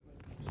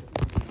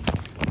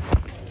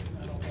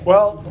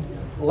Well,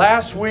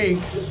 last week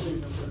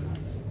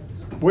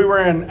we were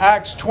in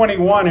Acts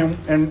 21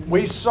 and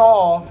we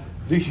saw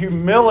the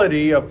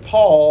humility of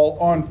Paul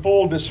on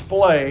full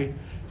display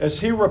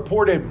as he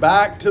reported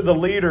back to the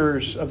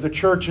leaders of the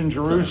church in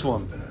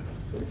Jerusalem.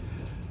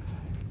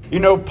 You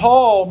know,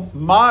 Paul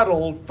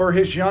modeled for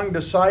his young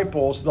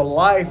disciples the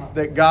life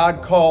that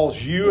God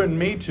calls you and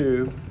me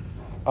to,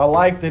 a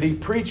life that he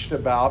preached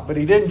about, but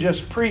he didn't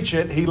just preach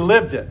it, he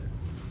lived it.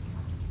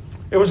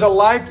 It was a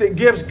life that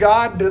gives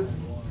God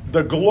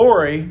the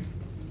glory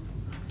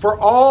for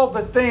all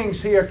the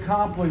things he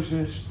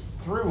accomplishes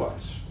through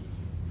us.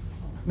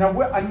 Now,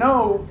 I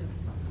know,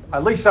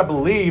 at least I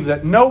believe,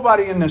 that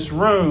nobody in this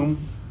room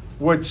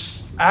would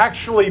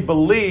actually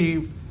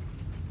believe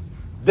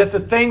that the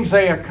things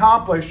they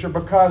accomplish are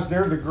because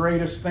they're the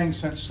greatest thing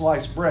since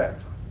sliced bread,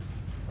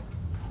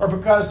 or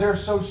because they're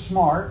so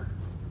smart,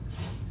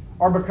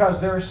 or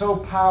because they're so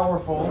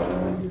powerful,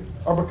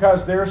 or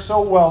because they're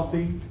so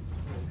wealthy.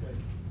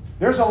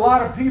 There's a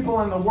lot of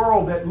people in the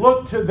world that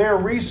look to their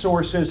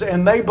resources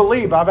and they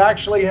believe. I've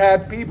actually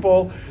had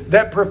people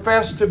that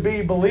profess to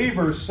be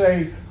believers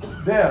say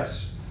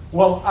this: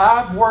 well,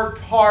 I've worked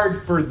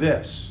hard for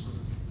this.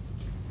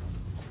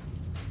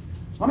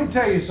 Let me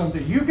tell you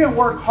something. You can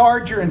work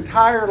hard your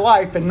entire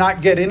life and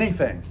not get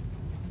anything.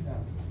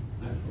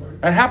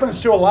 It happens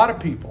to a lot of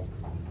people.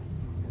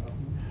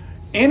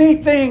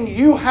 Anything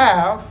you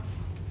have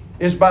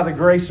is by the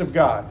grace of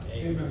God.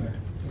 Amen.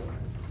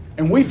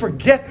 And we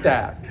forget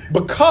that.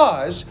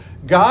 Because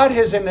God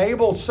has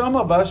enabled some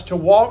of us to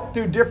walk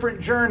through different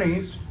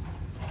journeys,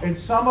 and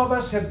some of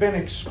us have been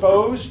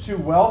exposed to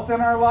wealth in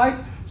our life.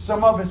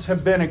 Some of us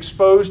have been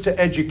exposed to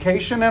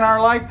education in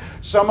our life.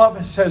 Some of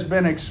us has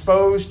been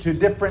exposed to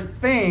different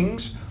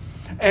things,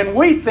 and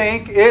we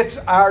think it's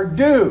our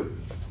due.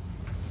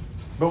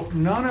 But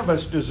none of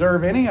us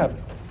deserve any of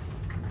it.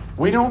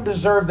 We don't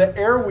deserve the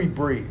air we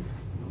breathe.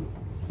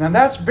 Now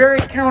that's very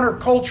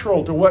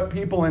countercultural to what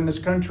people in this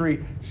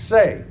country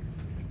say.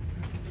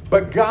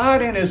 But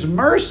God in His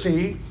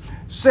mercy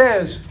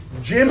says,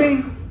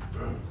 Jimmy,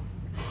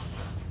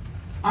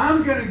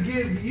 I'm going to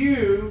give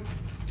you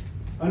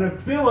an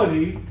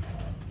ability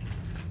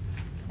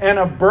and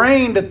a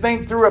brain to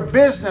think through a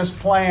business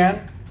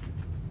plan,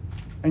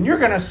 and you're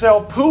going to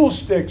sell pool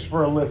sticks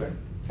for a living.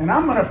 And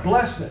I'm going to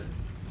bless it.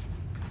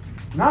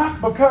 Not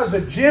because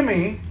of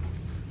Jimmy,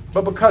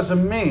 but because of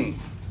me.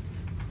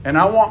 And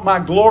I want my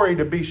glory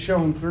to be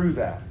shown through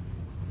that.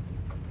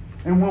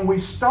 And when we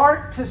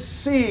start to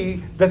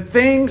see the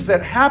things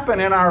that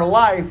happen in our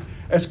life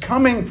as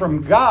coming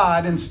from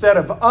God instead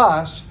of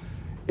us,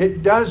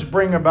 it does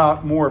bring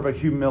about more of a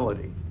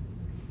humility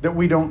that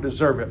we don't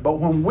deserve it. But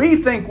when we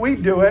think we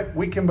do it,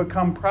 we can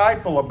become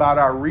prideful about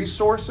our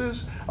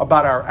resources,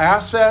 about our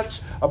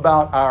assets,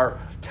 about our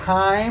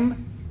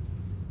time,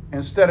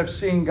 instead of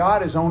seeing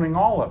God as owning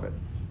all of it.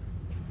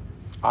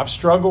 I've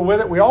struggled with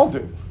it. We all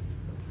do.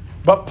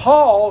 But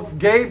Paul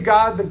gave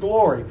God the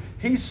glory.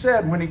 He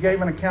said when he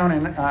gave an account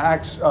in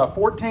Acts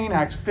 14,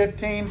 Acts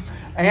 15,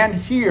 and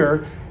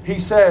here, he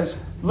says,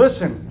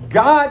 listen,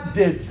 God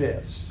did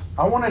this.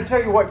 I want to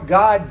tell you what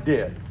God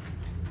did.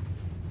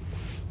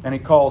 And he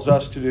calls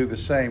us to do the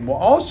same. Well,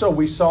 also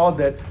we saw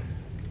that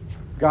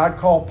God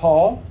called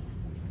Paul,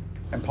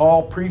 and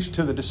Paul preached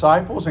to the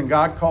disciples, and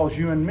God calls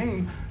you and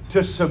me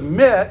to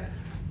submit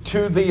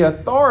to the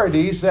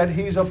authorities that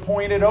He's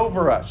appointed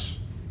over us.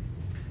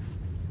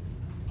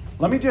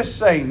 Let me just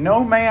say,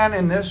 no man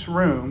in this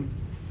room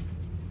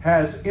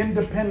has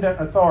independent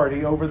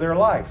authority over their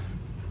life.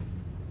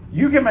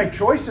 You can make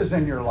choices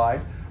in your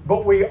life,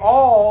 but we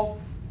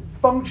all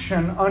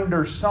function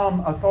under some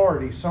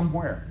authority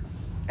somewhere.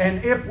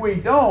 And if we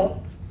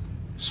don't,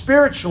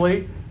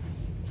 spiritually,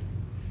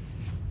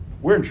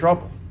 we're in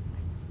trouble.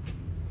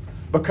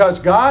 Because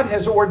God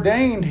has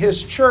ordained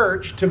His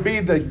church to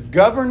be the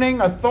governing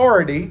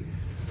authority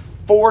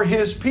for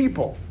His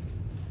people.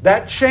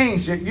 That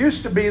changed. It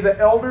used to be the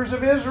elders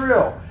of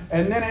Israel,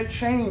 and then it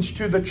changed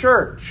to the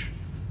church.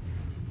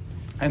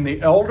 And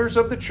the elders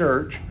of the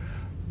church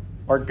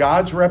are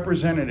God's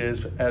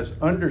representatives as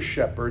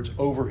under-shepherds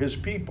over His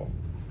people.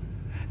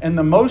 And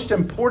the most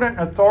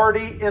important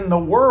authority in the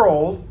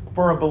world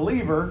for a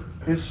believer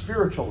is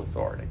spiritual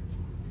authority.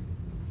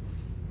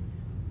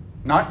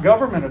 Not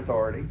government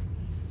authority.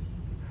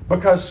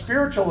 Because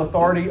spiritual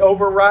authority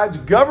overrides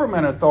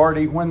government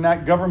authority when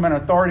that government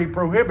authority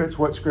prohibits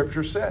what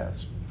Scripture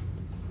says.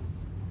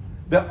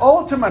 The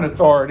ultimate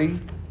authority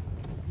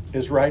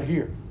is right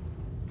here.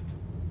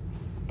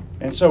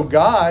 And so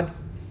God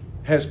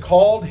has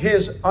called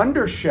His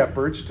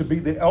under-shepherds to be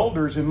the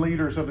elders and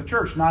leaders of the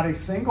church. Not a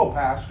single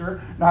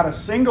pastor, not a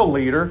single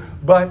leader,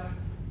 but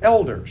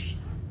elders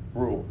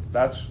rule.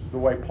 That's the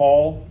way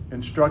Paul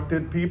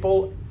instructed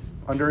people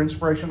under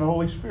inspiration of the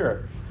Holy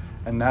Spirit.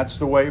 And that's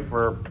the way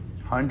for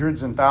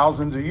hundreds and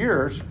thousands of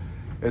years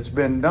it's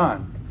been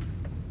done.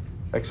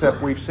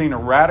 Except we've seen a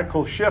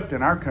radical shift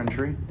in our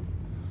country.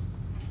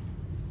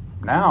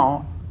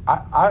 Now,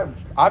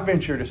 I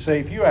venture to say,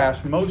 if you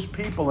ask most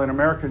people in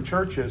American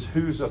churches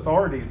whose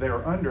authority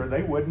they're under,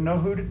 they wouldn't know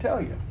who to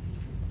tell you.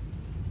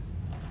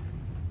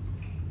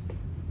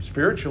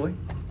 spiritually.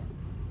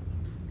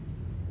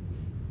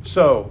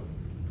 So,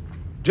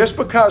 just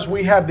because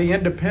we have the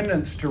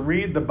independence to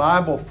read the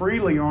Bible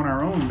freely on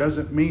our own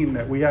doesn't mean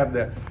that we have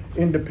the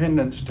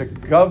independence to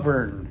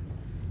govern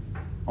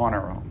on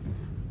our own.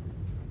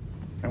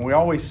 And we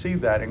always see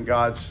that in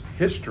God's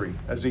history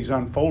as He's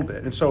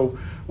unfolded. And so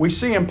we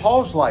see in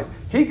Paul's life,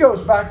 he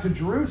goes back to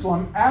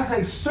Jerusalem as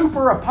a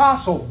super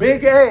apostle,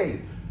 big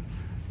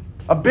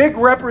a big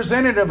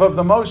representative of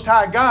the Most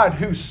High God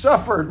who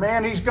suffered.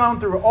 Man, he's gone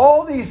through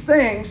all these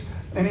things,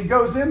 and he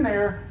goes in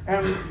there,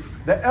 and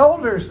the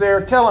elders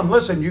there tell him,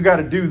 listen, you got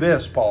to do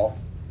this, Paul.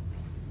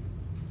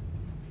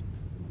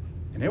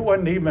 And it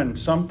wasn't even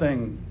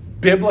something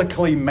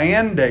biblically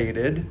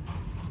mandated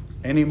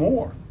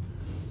anymore.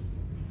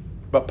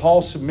 But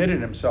Paul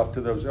submitted himself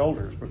to those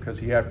elders because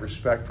he had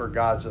respect for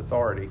God's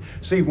authority.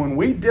 See, when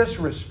we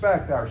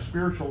disrespect our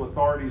spiritual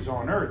authorities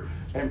on earth,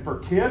 and for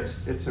kids,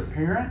 it's their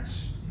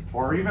parents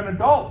or even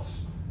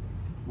adults,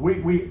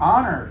 we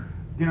honor,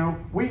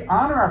 we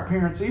honor our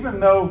parents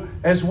even though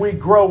as we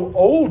grow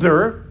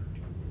older,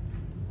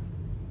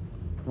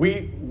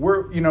 we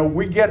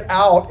get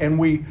out and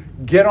we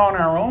get on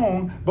our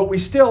own, but we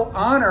still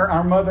honor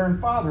our mother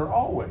and father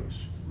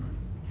always.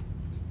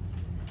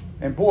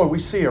 And boy, we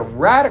see a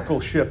radical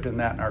shift in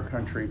that in our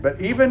country.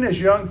 But even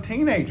as young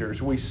teenagers,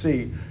 we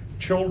see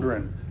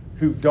children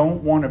who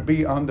don't want to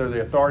be under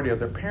the authority of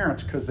their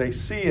parents because they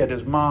see it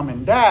as mom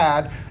and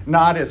dad,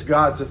 not as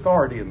God's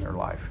authority in their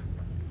life.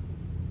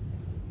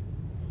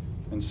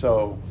 And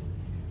so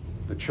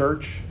the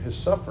church has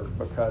suffered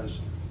because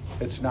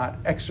it's not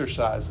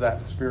exercised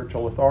that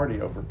spiritual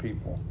authority over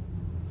people.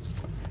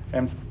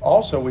 And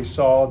also we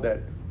saw that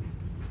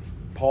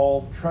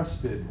Paul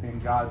trusted in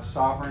God's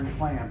sovereign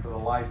plan for the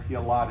life He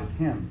allotted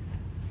him.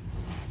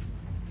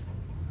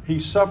 He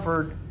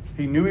suffered.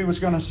 He knew he was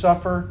going to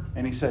suffer.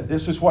 And he said,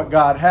 this is what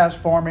God has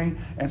for me.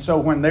 And so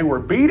when they were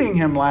beating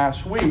him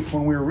last week,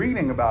 when we were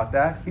reading about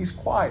that, he's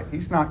quiet.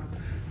 He's not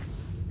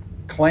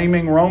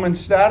claiming Roman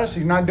status.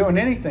 He's not doing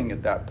anything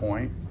at that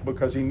point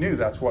because he knew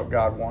that's what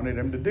God wanted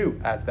him to do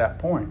at that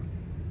point.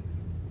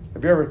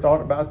 Have you ever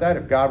thought about that?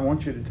 If God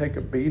wants you to take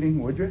a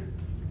beating, would you?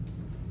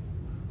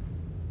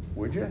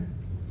 Would you?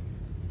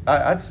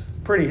 That's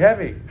pretty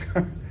heavy.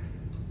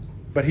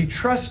 But he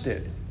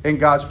trusted in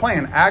God's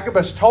plan.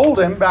 Agabus told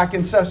him back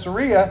in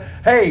Caesarea,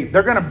 hey,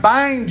 they're going to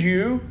bind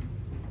you.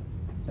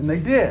 And they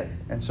did.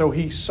 And so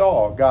he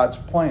saw God's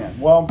plan.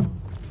 Well,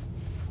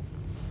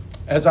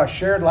 as I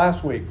shared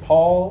last week,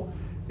 Paul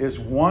is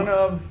one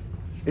of,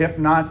 if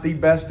not the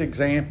best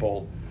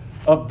example,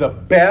 of the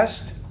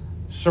best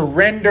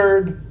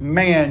surrendered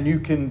man you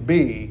can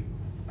be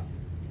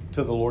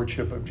to the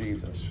Lordship of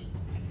Jesus.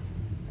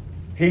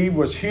 He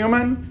was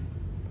human.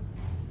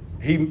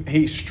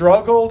 He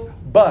struggled,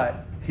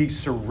 but he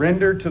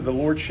surrendered to the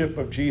Lordship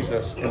of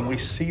Jesus, and we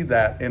see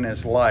that in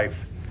his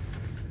life.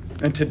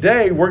 And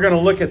today we're going to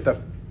look at the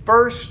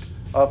first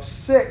of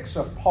 6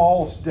 of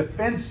Paul's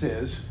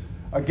defenses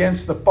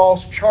against the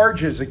false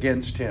charges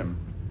against him.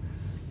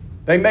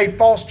 They made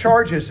false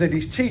charges that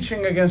he's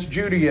teaching against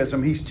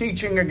Judaism. He's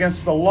teaching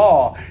against the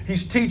law.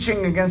 He's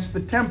teaching against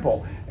the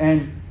temple.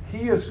 And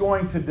he is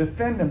going to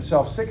defend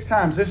himself 6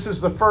 times. This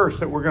is the first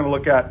that we're going to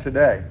look at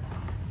today.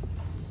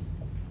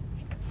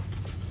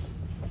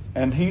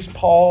 And he's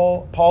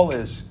Paul. Paul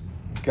is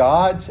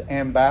God's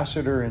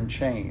ambassador in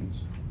chains.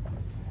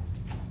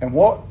 And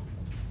what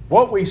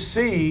we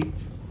see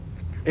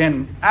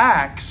in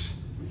Acts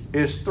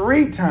is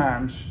 3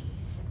 times.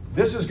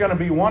 This is going to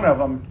be one of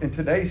them in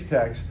today's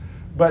text.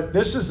 But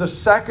this is the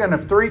second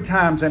of 3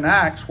 times in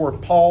Acts where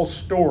Paul's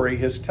story,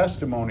 his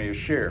testimony, is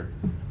shared.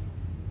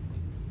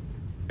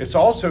 It's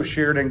also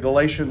shared in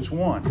Galatians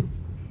 1,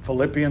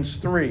 Philippians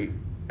 3,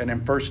 and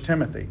in 1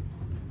 Timothy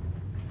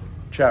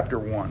chapter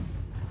 1.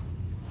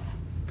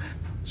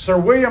 Sir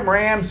William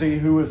Ramsay,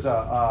 who is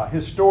a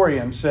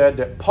historian, said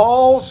that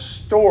Paul's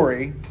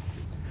story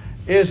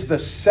is the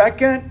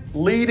second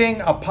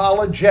leading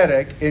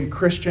apologetic in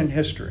Christian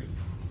history.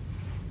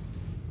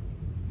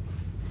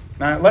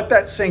 Now, let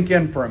that sink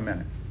in for a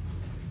minute.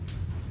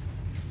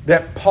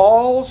 That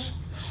Paul's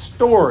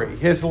story,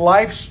 his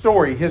life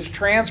story, his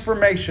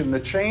transformation, the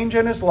change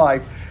in his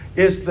life,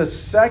 is the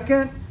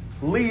second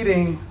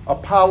leading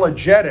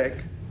apologetic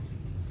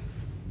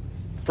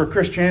for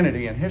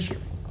Christianity in history.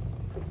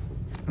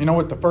 You know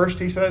what the first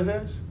he says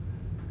is?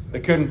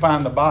 They couldn't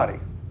find the body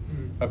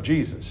of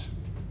Jesus.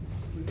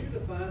 Would you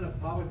define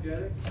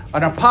apologetic?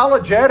 An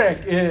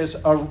apologetic is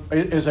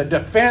a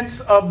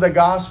defense of the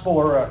gospel,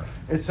 or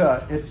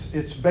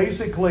it's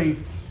basically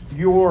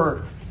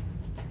you're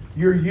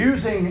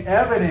using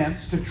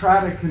evidence to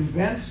try to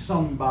convince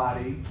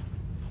somebody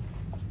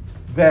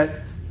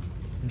that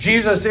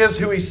Jesus is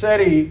who He said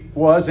He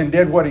was and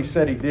did what He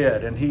said He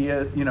did, and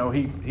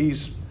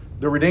He's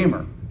the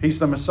Redeemer. He's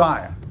the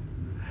Messiah.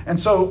 And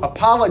so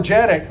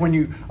apologetics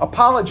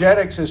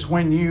is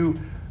when you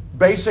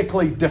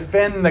basically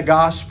defend the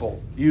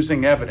gospel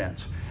using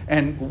evidence.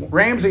 And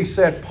Ramsay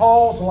said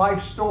Paul's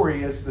life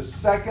story is the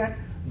second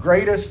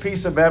greatest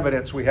piece of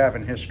evidence we have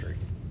in history.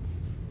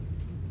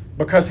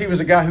 because he was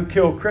a guy who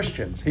killed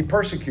Christians. He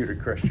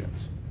persecuted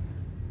Christians.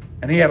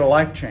 And he had a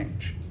life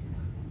change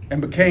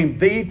and became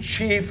the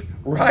chief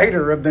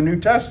writer of the New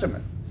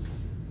Testament,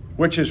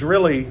 which is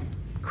really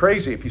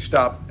crazy if you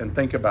stop and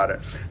think about it.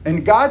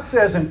 And God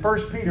says in 1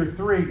 Peter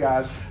 3,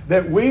 guys,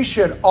 that we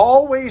should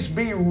always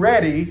be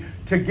ready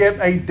to give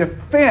a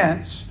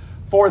defense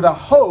for the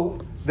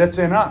hope that's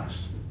in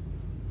us.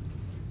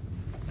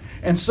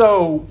 And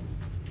so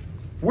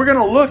we're going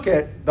to look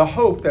at the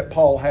hope that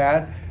Paul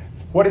had,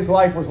 what his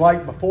life was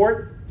like before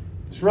it.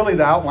 It's really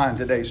the outline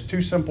today. It's 2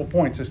 simple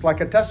points. It's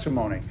like a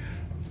testimony.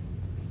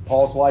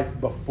 Paul's life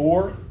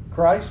before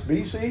Christ,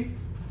 BC,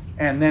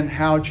 and then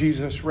how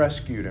Jesus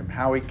rescued him,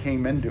 how he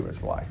came into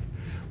his life.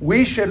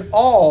 We should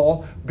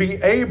all be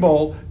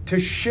able to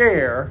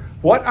share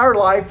what our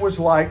life was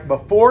like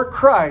before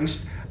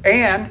Christ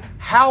and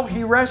how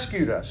he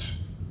rescued us.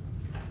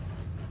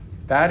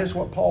 That is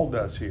what Paul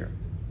does here.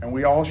 And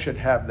we all should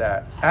have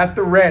that at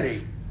the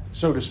ready,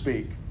 so to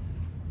speak,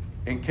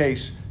 in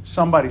case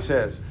somebody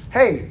says,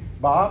 "Hey,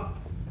 Bob,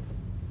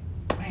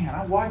 man,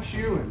 I watch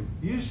you and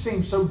you just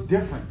seem so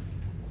different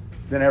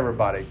than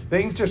everybody.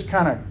 Things just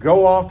kind of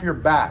go off your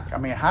back." I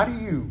mean, how do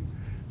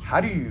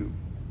you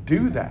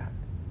do that?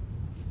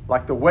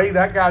 Like the way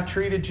that guy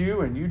treated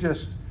you and you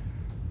just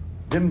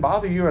didn't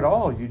bother you at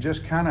all. You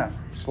just kind of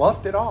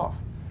sloughed it off.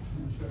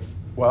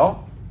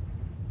 Well,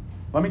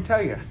 let me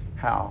tell you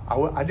how.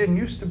 I didn't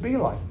used to be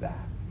like that.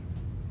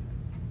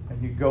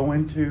 And you go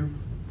into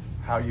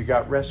how you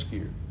got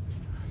rescued.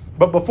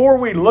 But before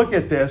we look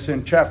at this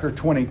in chapter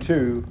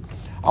 22,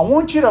 I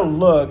want you to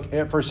look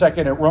for a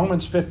second at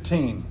Romans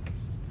 15.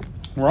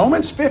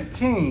 Romans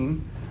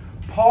 15,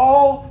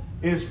 Paul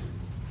is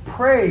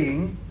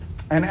praying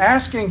and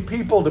asking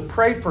people to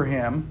pray for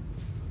him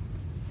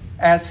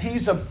as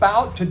he's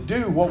about to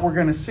do what we're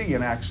going to see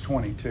in Acts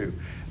 22.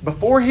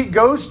 Before he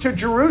goes to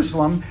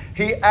Jerusalem,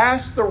 he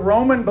asks the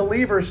Roman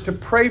believers to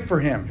pray for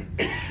him.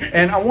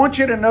 And I want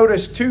you to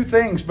notice 2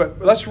 things,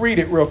 but let's read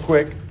it real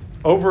quick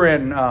over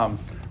in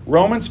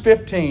Romans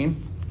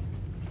 15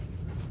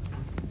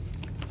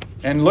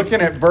 and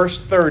looking at verse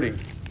 30.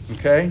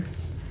 Okay?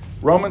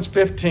 Romans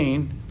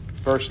 15,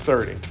 verse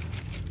 30.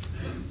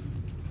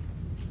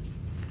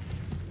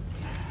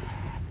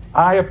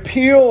 "I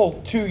appeal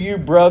to you,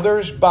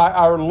 brothers, by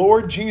our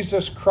Lord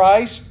Jesus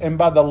Christ and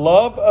by the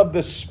love of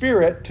the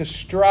Spirit, to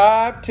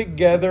strive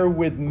together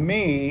with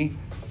me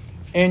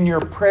in your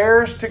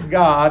prayers to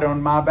God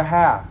on my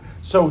behalf."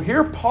 So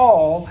here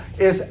Paul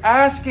is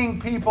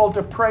asking people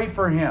to pray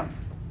for him.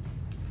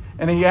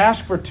 And he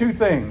asks for 2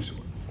 things.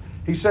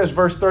 He says,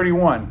 verse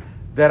 31,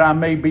 "that I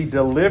may be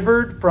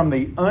delivered from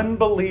the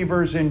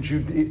unbelievers in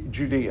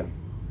Judea."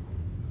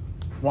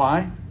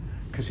 Why?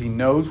 Because he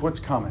knows what's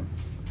coming.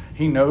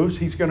 He knows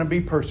he's going to be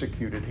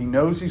persecuted. He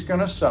knows he's going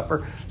to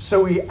suffer.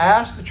 So he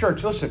asks the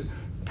church, listen,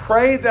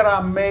 pray that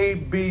I may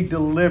be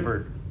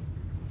delivered.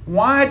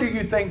 Why do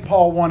you think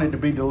Paul wanted to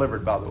be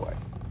delivered, by the way?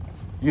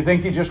 You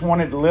think he just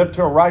wanted to live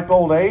to a ripe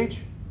old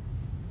age?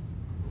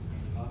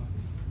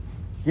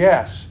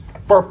 Yes.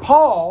 For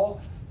Paul,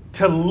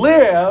 to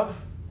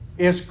live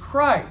is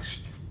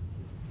Christ.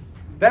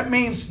 That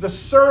means the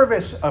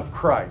service of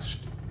Christ.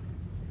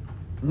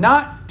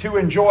 Not to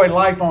enjoy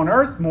life on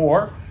earth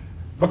more,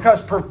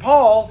 because for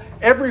Paul,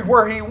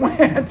 everywhere he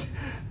went,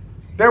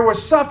 there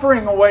was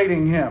suffering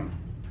awaiting him.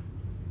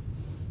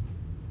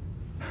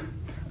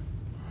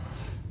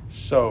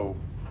 So,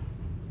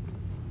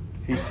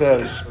 he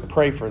says,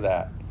 pray for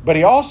that. But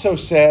he also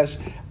says,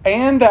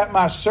 "and that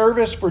my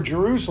service for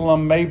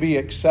Jerusalem may be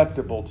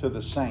acceptable to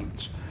the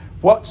saints."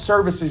 What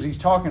service is he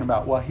talking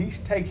about? Well, he's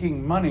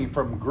taking money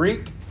from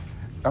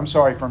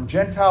from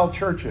Gentile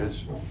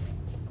churches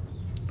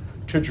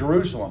to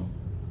Jerusalem.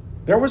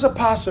 There was a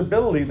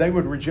possibility they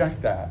would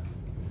reject that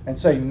and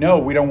say, "No,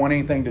 we don't want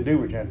anything to do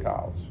with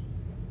Gentiles."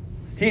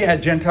 He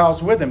had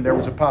Gentiles with him. There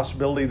was a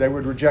possibility they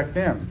would reject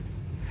them.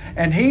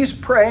 And he's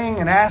praying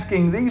and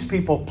asking these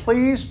people,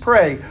 please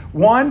pray.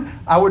 1,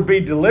 I would be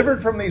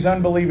delivered from these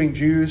unbelieving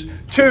Jews.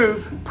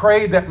 2,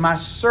 pray that my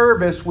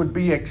service would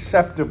be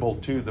acceptable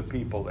to the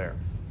people there.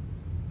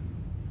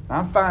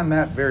 I find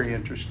that very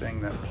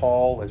interesting that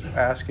Paul is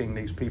asking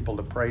these people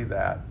to pray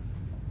that.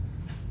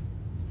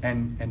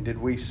 And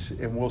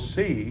we'll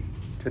see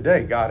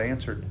today God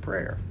answered the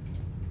prayer.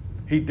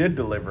 He did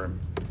deliver him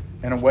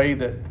in a way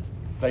that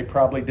they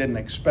probably didn't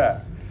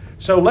expect.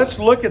 So let's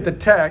look at the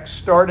text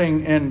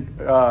starting in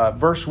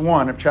verse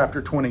 1 of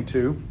chapter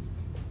 22.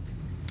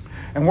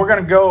 And we're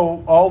going to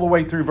go all the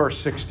way through verse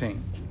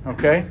 16.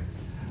 Okay?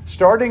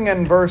 Starting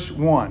in verse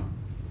 1.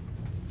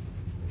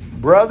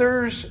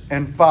 "Brothers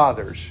and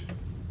fathers,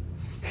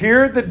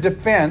 hear the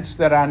defense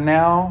that I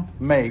now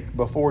make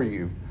before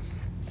you."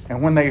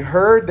 And when they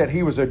heard that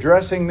he was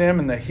addressing them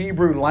in the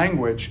Hebrew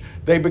language,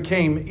 they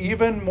became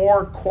even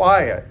more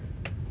quiet.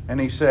 And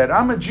he said,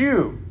 "I'm a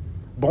Jew,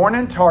 born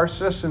in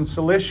Tarsus in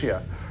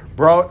Cilicia,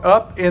 brought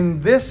up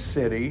in this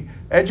city,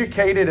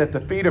 educated at the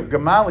feet of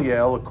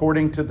Gamaliel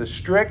according to the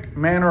strict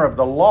manner of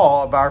the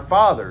law of our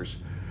fathers,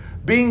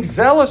 being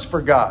zealous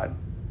for God,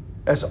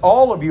 as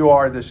all of you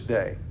are this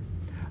day.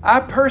 I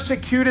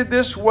persecuted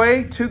this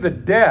way to the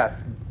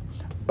death,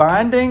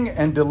 binding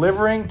and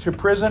delivering to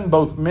prison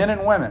both men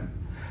and women,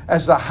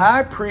 as the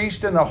high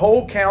priest and the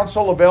whole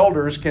council of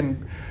elders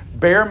can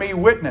bear me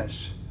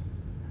witness.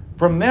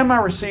 From them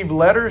I received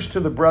letters to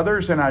the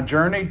brothers, and I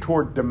journeyed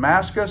toward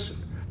Damascus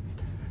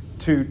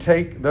to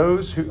take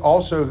those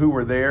who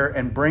were there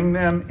and bring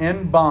them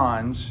in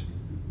bonds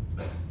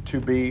to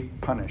be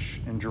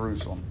punished in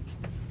Jerusalem.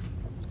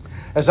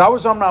 As I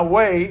was on my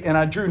way and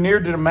I drew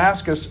near to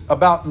Damascus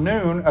about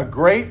noon, a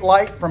great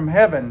light from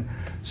heaven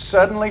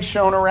suddenly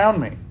shone around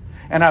me.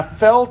 And I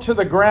fell to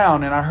the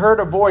ground, and I heard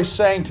a voice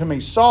saying to me,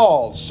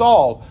 Saul,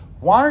 Saul,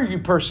 why are you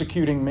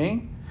persecuting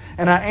me?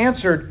 And I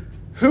answered,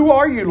 Who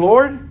are you,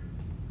 Lord?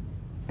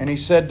 And he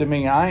said to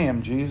me, I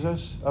am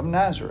Jesus of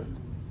Nazareth,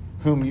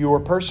 whom you are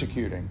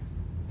persecuting.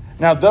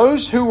 Now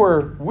those who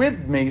were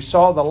with me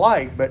saw the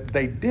light, but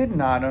they did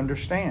not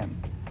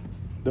understand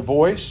the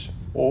voice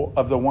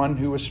of the one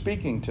who was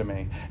speaking to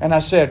me. And I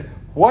said,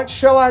 What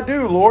shall I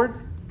do, Lord?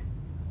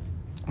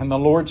 And the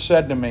Lord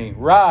said to me,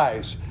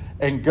 Rise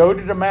and go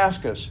to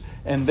Damascus,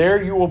 and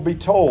there you will be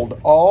told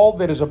all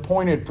that is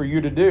appointed for you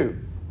to do.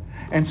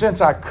 And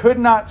since I could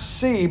not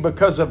see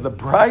because of the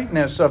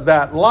brightness of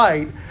that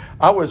light,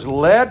 I was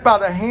led by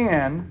the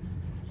hand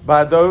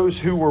by those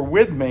who were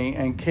with me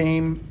and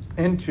came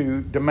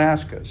into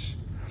Damascus.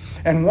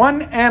 And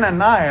one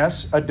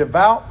Ananias, a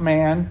devout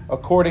man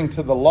according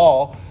to the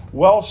law,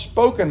 well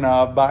spoken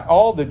of by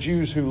all the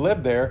Jews who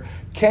lived there,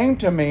 came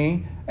to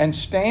me and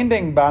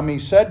standing by me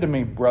said to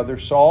me, Brother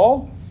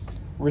Saul,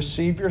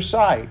 receive your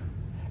sight.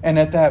 And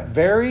at that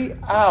very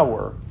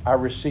hour I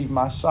received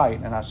my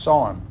sight, and I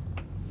saw him.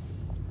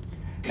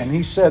 And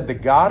he said, The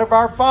God of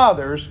our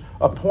fathers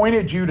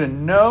appointed you to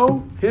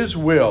know his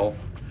will,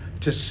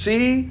 to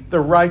see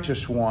the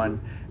righteous one,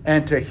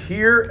 and to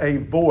hear a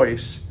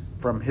voice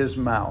from his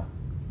mouth.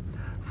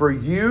 For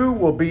you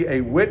will be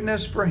a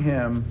witness for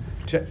him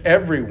to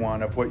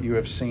everyone of what you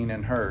have seen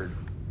and heard.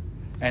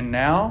 And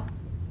now,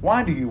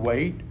 why do you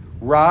wait?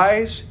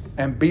 Rise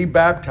and be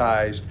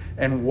baptized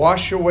and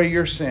wash away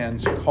your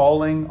sins,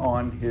 calling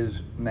on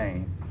his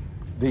name.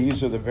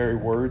 These are the very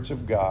words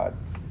of God.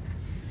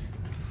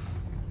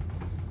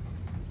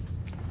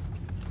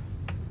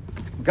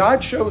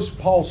 God shows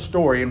Paul's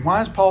story. And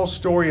why is Paul's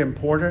story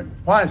important?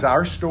 Why is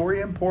our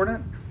story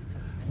important?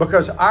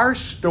 Because our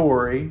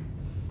story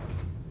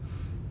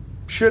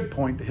should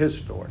point to his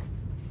story.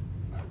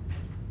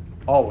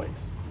 Always.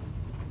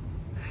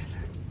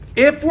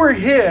 If we're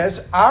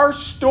his, our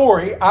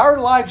story, our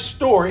life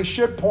story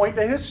should point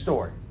to his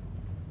story.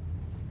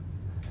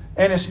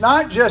 And it's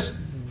not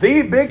just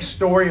the big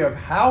story of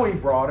how he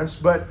brought us,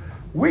 but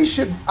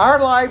our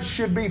lives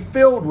should be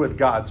filled with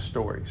God's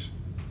stories.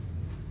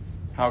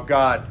 How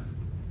God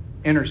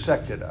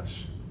intersected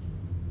us.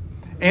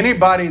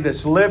 Anybody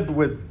that's lived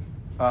with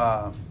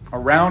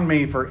around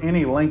me for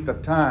any length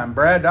of time,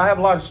 Brad, do I have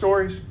a lot of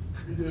stories?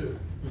 You do.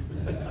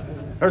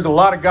 There's a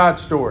lot of God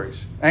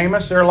stories.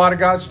 Amos, there are a lot of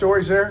God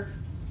stories there?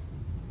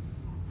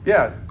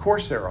 Yeah, of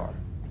course there are.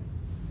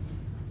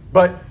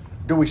 But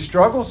do we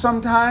struggle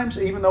sometimes,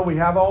 even though we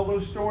have all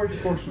those stories?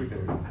 Of course we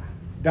do.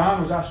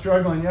 Don, was I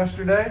struggling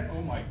yesterday?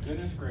 Oh my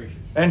goodness gracious!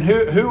 And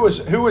who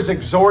was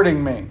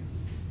exhorting me?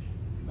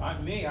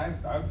 Not me.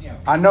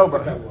 I know,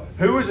 but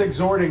who was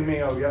exhorting me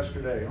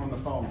yesterday on the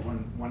phone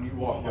when you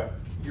walked up?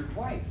 Your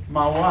wife.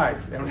 My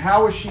wife. And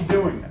how was she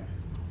doing that?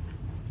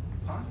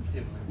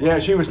 Positively. Yeah,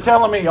 she was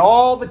telling me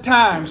all the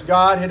times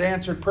God had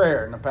answered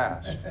prayer in the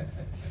past.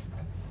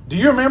 Do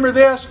you remember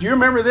this? Do you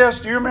remember this?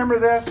 Do you remember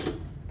this?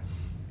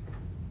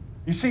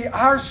 You see,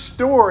 our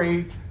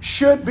story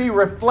should be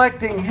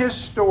reflecting his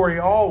story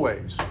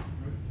always.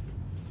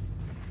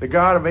 The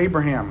God of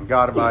Abraham,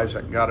 God of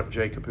Isaac, God of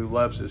Jacob, who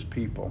loves his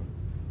people.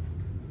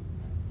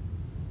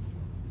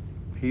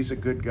 He's a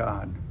good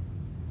God.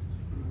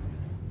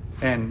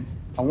 And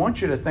I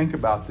want you to think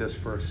about this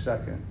for a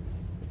second.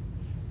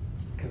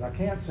 Because I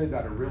can't say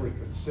that I really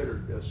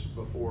considered this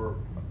before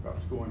I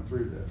was going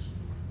through this.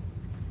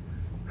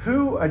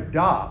 Who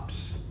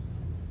adopts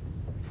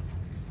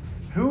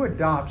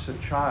a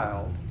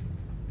child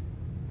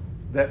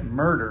that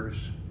murders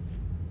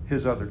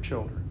his other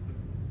children?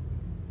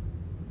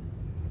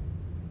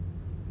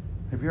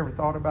 Have you ever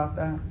thought about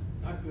that?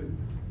 I couldn't.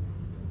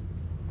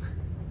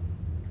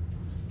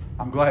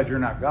 I'm glad you're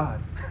not God.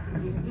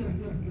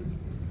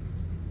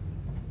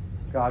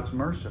 God's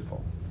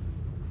merciful.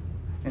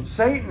 And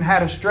Satan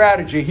had a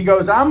strategy. He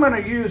goes, I'm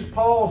going to use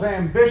Paul's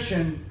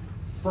ambition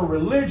for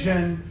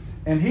religion,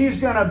 and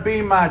he's going to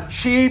be my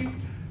chief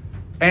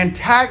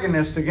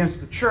antagonist against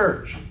the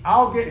church.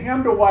 I'll get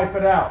him to wipe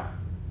it out.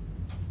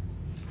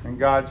 And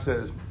God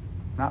says,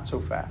 not so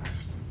fast.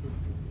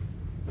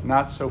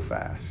 Not so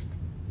fast.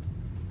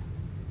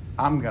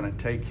 I'm going to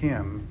take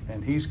him,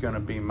 and he's going to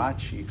be my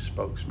chief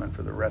spokesman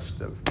for the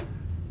rest of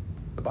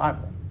the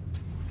Bible.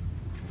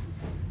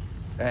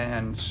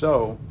 And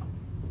so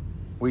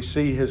we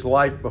see his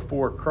life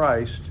before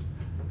Christ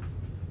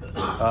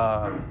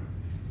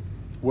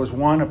was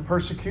one of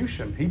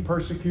persecution. He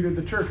persecuted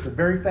the church. The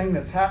very thing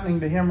that's happening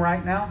to him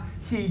right now,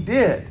 he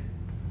did.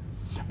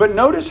 But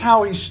notice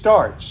how he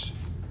starts.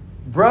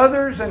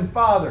 Brothers and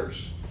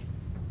fathers.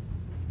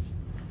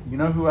 You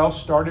know who else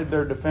started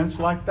their defense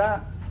like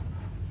that?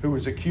 Who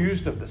was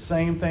accused of the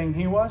same thing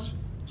he was?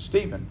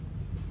 Stephen.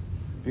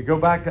 If you go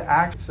back to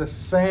Acts, the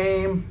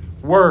same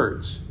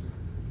words.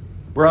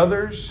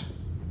 Brothers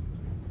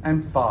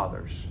and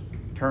fathers.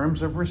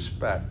 Terms of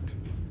respect.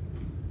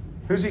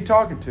 Who's he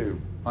talking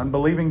to?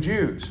 Unbelieving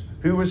Jews.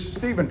 Who was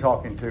Stephen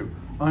talking to?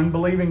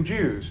 Unbelieving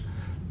Jews.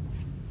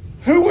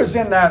 Who was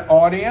in that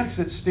audience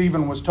that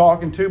Stephen was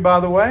talking to, by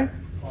the way?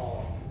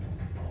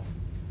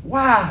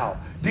 Wow.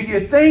 Do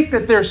you think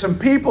that there's some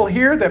people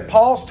here that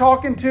Paul's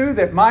talking to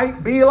that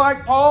might be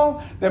like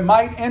Paul? That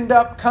might end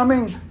up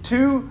coming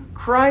to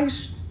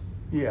Christ?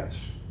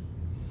 Yes.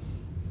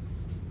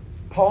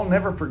 Paul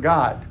never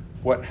forgot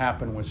what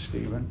happened with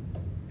Stephen.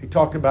 He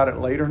talked about it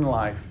later in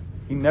life.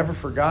 He never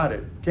forgot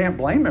it. Can't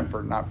blame him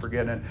for not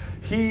forgetting it.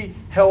 He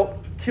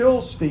helped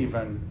kill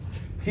Stephen.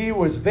 He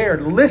was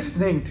there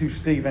listening to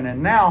Stephen,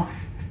 and now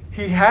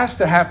he has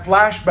to have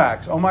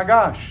flashbacks. Oh my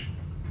gosh.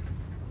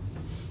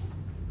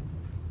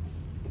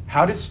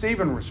 How did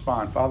Stephen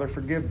respond? Father,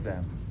 forgive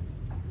them.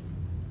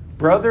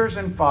 Brothers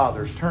and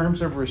fathers,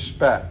 terms of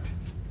respect.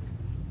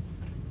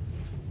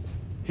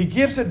 He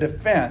gives a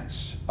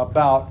defense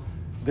about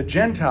the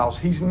Gentiles.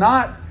 He's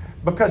not,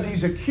 because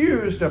he's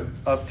accused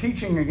of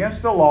teaching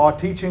against the law,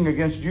 teaching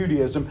against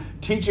Judaism,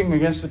 teaching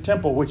against the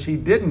temple, which he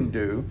didn't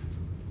do.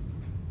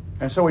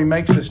 And so he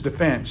makes this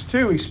defense.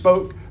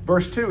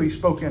 Verse 2, he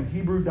spoke in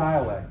Hebrew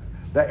dialect,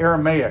 the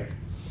Aramaic.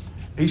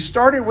 He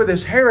started with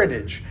his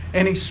heritage,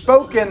 and he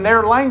spoke in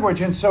their language.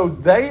 And so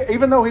they,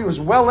 even though he was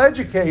well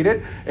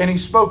educated and he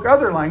spoke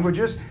other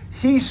languages,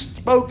 he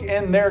spoke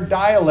in their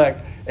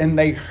dialect, and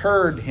they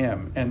heard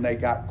him and they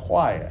got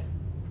quiet.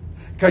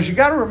 Because you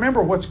got to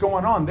remember what's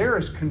going on. There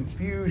is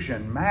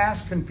confusion,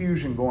 mass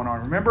confusion going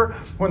on. Remember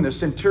when the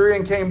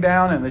centurion came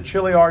down and the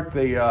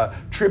the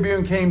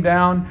tribune came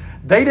down?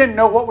 They didn't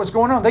know what was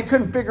going on. They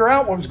couldn't figure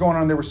out what was going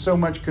on. There was so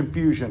much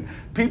confusion.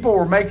 People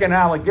were making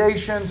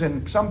allegations,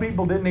 and some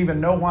people didn't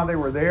even know why they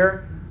were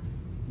there.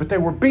 But they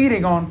were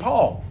beating on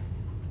Paul.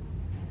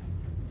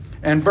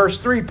 And verse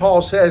 3,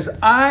 Paul says,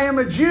 I am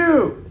a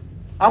Jew.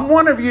 I'm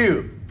one of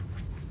you.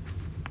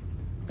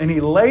 And he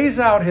lays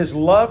out his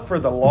love for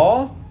the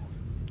law,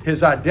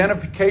 his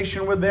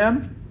identification with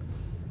them,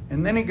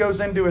 and then he goes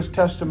into his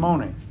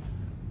testimony,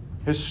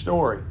 his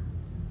story.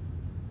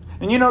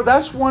 And you know,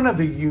 that's one of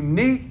the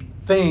unique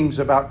things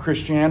about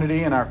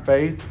Christianity and our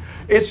faith.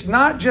 It's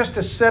not just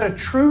a set of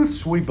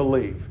truths we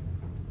believe.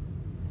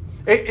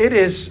 It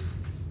is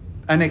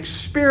an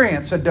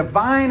experience, a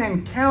divine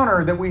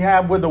encounter that we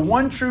have with the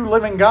one true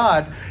living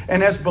God.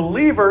 And as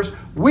believers,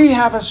 we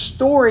have a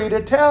story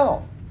to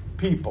tell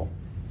people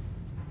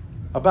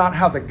about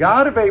how the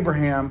God of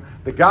Abraham,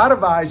 the God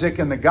of Isaac,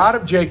 and the God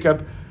of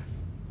Jacob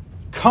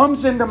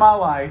comes into my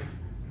life,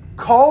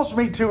 calls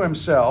me to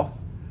himself,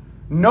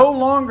 no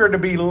longer to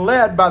be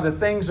led by the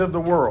things of the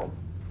world.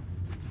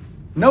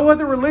 No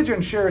other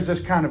religion shares this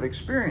kind of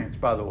experience,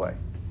 by the way.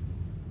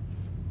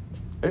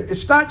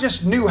 It's not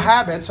just new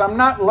habits. I'm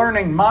not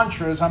learning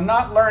mantras. I'm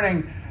not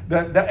learning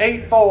the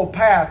eightfold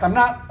path. I'm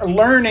not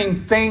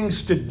learning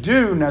things to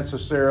do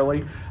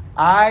necessarily.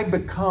 I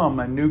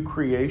become a new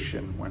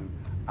creation when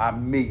I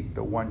meet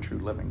the one true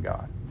living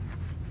God.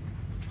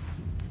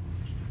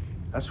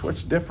 That's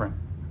what's different.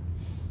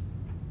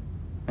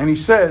 And he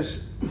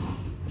says,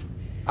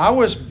 I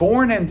was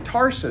born in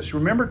Tarsus.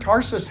 Remember,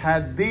 Tarsus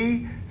had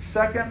the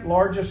second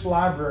largest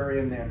library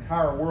in the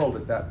entire world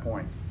at that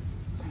point.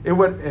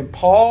 And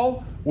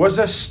Paul was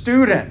a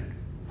student.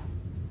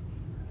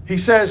 He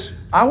says,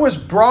 I was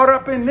brought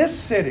up in this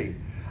city.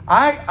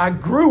 I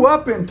grew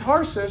up in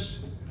Tarsus,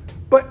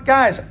 but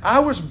guys, I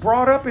was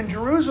brought up in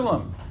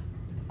Jerusalem.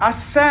 I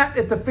sat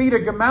at the feet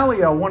of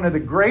Gamaliel, one of the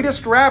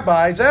greatest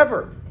rabbis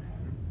ever.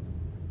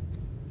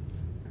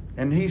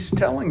 And he's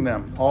telling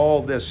them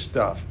all this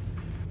stuff.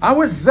 I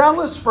was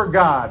zealous for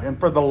God and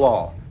for the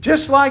law,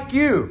 just like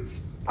you.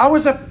 I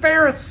was a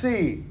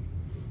Pharisee.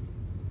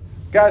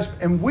 Guys,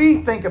 and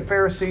we think of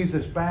Pharisees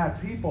as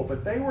bad people,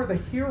 but they were the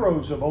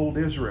heroes of old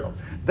Israel.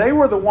 They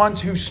were the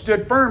ones who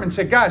stood firm and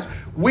said, guys,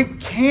 we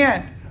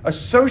can't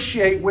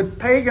associate with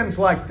pagans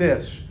like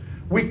this.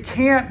 We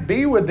can't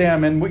be with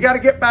them, and we got to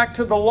get back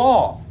to the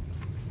law.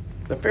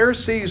 The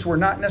Pharisees were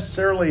not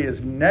necessarily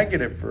as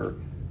negative for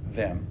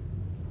them.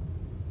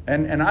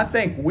 And I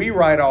think we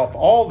write off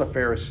all the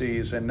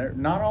Pharisees, and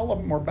not all of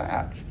them were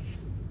bad.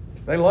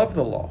 They loved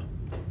the law.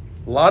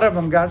 A lot of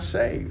them got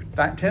saved.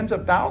 Tens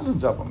of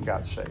thousands of them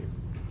got saved.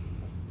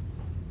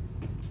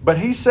 But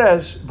he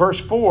says,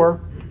 verse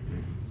 4,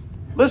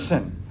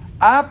 listen,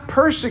 I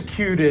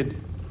persecuted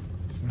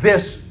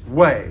this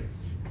way.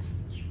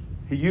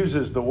 He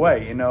uses the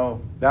way. You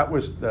know, that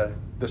was the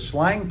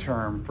slang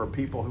term for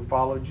people who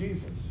follow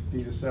Jesus.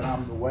 Jesus said,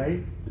 I'm the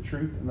way, the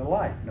truth, and the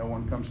life. No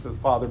one comes to the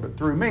Father but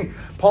through me.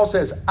 Paul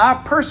says,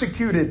 I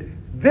persecuted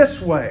this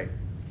way.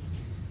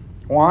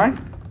 Why?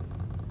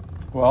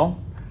 Well,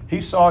 he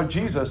saw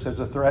Jesus as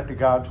a threat to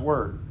God's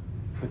word,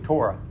 the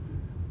Torah,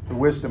 the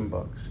wisdom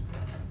books.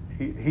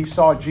 he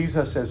saw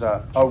Jesus as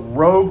a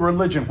rogue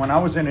religion. When I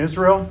was in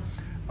Israel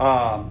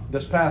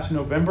this past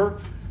November,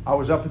 I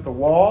was up at the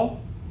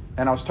wall,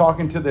 and I was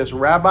talking to this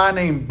rabbi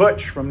named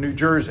Butch from New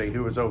Jersey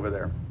who was over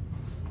there.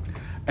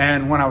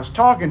 And when I was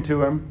talking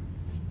to him,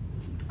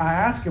 I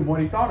asked him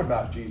what he thought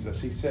about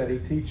Jesus. He said he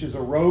teaches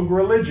a rogue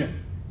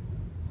religion.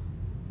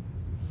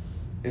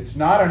 It's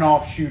not an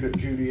offshoot of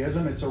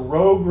Judaism. It's a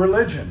rogue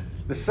religion.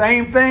 The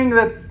same thing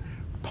that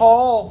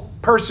Paul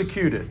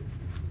persecuted.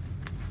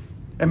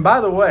 And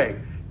by the way,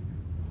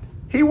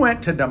 he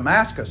went to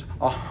Damascus,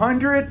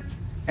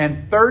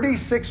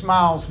 136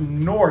 miles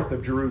north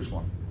of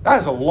Jerusalem. That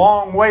is a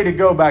long way to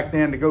go back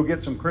then to go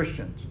get some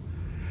Christians.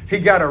 He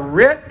got a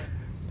writ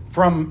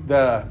from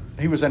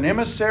he was an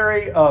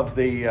emissary of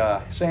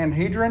the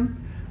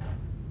Sanhedrin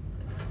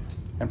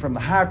and from the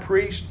high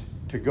priest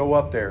to go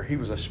up there. He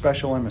was a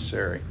special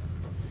emissary.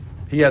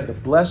 He had the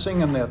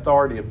blessing and the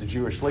authority of the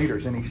Jewish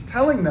leaders, and he's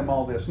telling them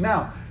all this.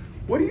 Now,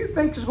 what do you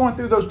think is going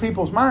through those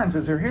people's minds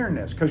as they're hearing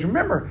this? Because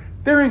remember,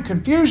 they're in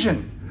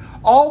confusion.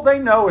 All they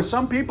know is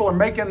some people are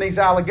making these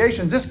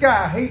allegations. This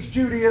guy hates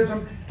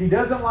Judaism. He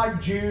doesn't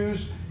like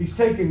Jews. He's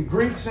taking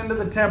Greeks into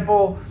the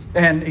temple,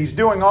 and he's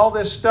doing all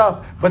this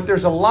stuff. But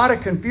there's a lot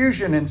of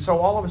confusion, and so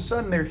all of a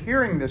sudden they're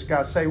hearing this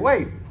guy say,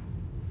 wait,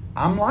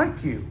 I'm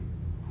like you.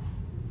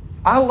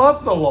 I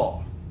love the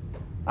law.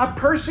 I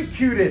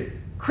persecuted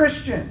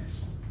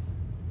Christians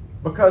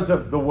because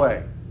of the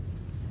way.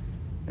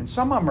 And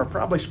some of them are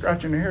probably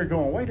scratching their head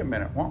going, wait a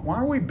minute, why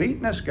are we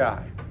beating this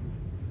guy?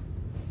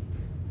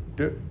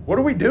 What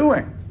are we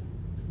doing?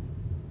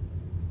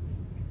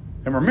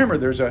 And remember,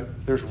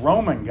 there's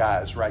Roman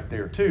guys right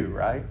there too,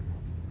 right?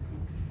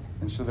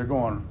 And so they're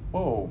going,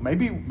 whoa,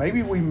 maybe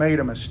we made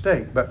a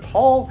mistake. But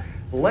Paul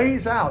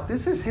lays out,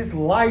 this is his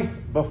life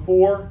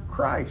before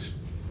Christ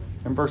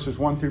in verses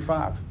 1 through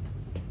 5.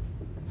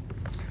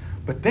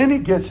 But then he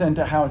gets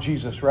into how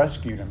Jesus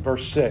rescued him.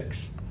 Verse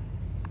 6.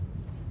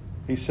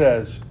 He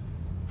says,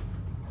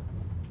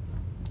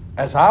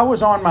 as I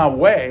was on my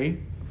way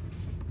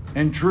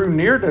and drew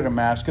near to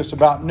Damascus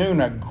about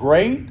noon, a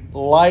great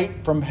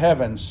light from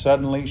heaven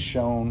suddenly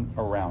shone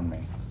around me.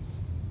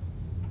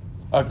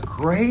 A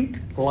great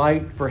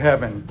light for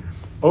heaven.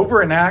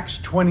 Over in Acts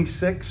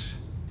 26,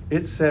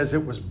 it says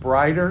it was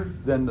brighter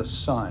than the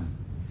sun.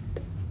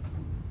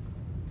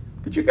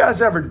 Did you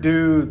guys ever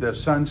do the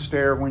sun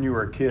stare when you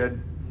were a kid?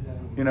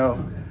 You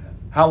know,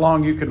 how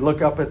long you could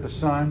look up at the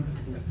sun?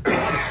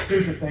 It's a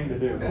stupid thing to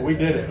do, but we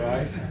did it,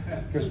 right?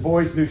 Because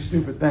boys do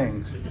stupid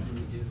things.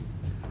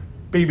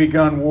 BB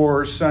gun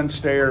wars, sun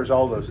stares,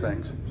 all those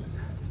things.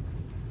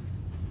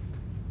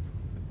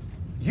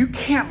 You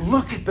can't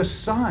look at the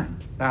sun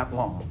that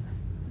long.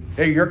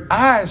 Your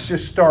eyes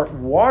just start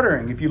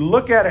watering. If you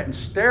look at it and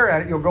stare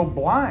at it, you'll go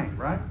blind,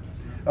 right?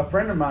 A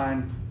friend of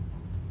mine,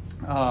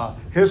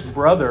 his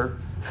brother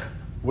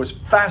was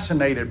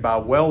fascinated by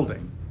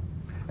welding.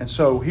 And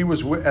so he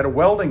was at a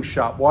welding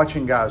shop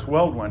watching guys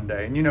weld one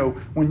day. And you know,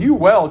 when you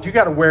weld, you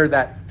got to wear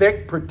that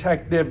thick,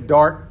 protective,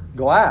 dark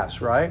glass,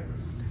 right?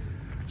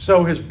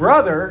 So his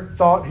brother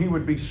thought he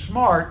would be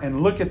smart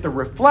and look at the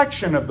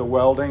reflection of the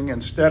welding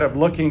instead of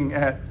looking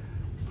at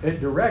it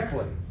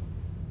directly.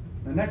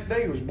 The next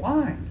day he was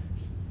blind.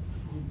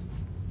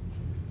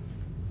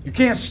 You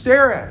can't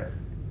stare at it.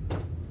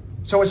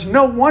 So it's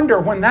no wonder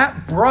when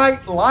that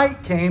bright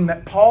light came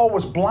that Paul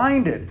was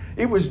blinded.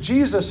 It was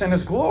Jesus in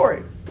his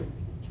glory.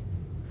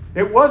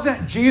 It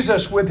wasn't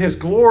Jesus with his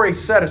glory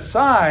set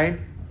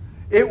aside.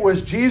 It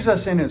was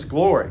Jesus in his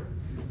glory.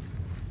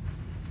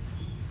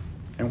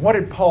 And what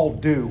did Paul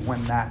do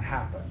when that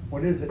happened?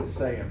 What does it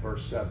say in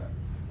verse 7?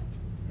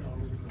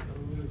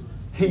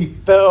 He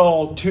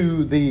fell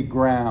to the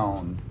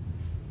ground.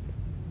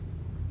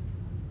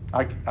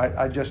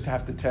 I just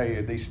have to tell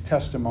you, these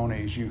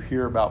testimonies you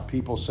hear about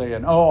people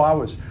saying, oh,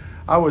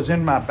 I was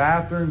in my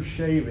bathroom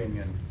shaving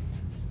and,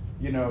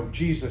 you know,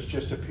 Jesus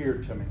just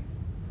appeared to me.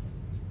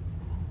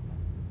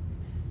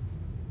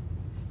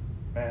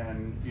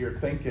 And you're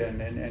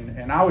thinking,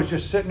 and I was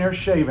just sitting there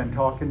shaving,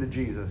 talking to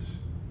Jesus.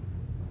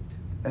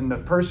 And the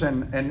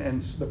person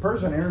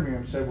interviewing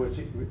him said, was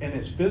he in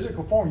his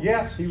physical form?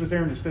 Yes, he was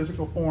there in his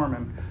physical form,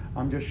 and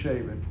I'm just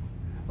shaving.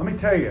 Let me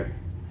tell you,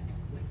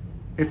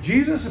 if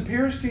Jesus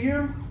appears to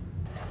you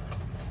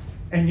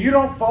and you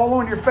don't fall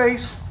on your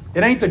face,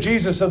 it ain't the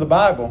Jesus of the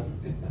Bible.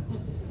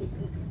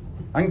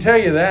 I can tell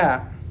you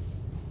that.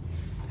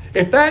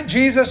 If that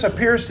Jesus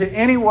appears to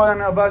any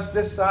one of us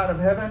this side of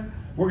heaven,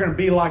 we're going to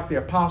be like the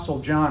Apostle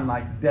John,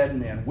 like dead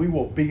men. We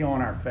will be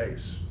on our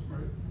face.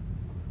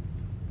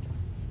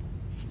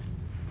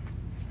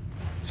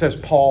 It says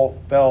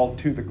Paul fell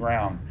to the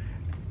ground.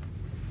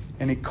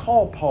 And he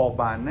called Paul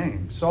by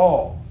name.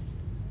 Saul.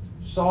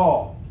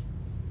 Saul.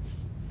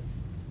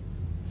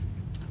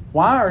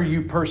 Why are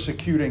you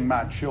persecuting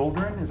my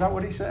children? Is that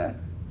what he said?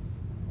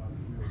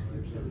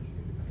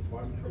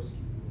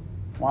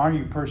 Why are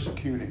you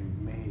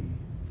persecuting me?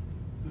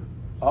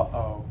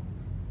 Uh-oh.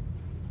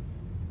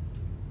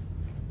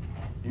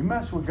 You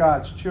mess with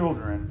God's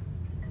children,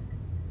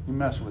 you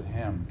mess with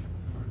him.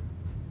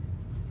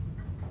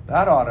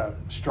 That ought to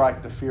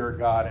strike the fear of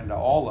God into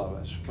all of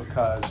us,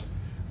 because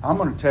I'm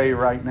going to tell you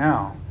right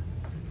now,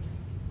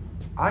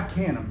 I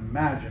can't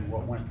imagine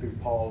what went through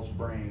Paul's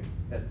brain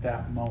at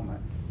that moment.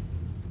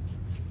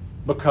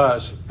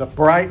 Because the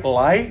bright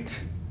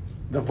light,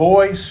 the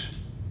voice,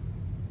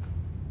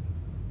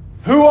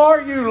 "Who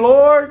are you,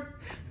 Lord?"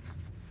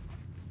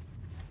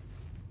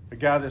 The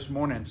guy this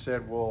morning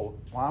said, well,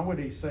 why would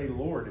he say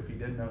Lord if he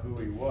didn't know who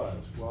he was?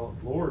 Well,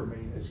 Lord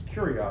means it's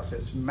kurios,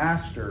 it's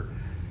master.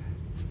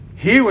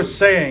 He was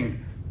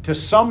saying to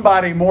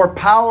somebody more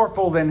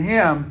powerful than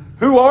him,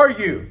 "Who are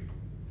you?"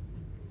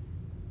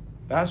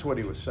 That's what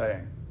he was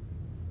saying.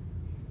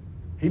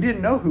 He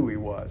didn't know who he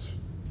was.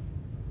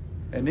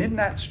 And isn't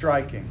that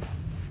striking?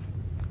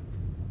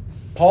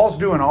 Paul's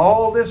doing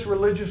all this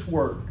religious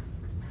work,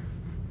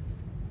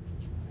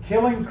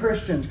 killing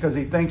Christians because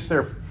he thinks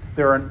they're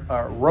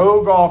a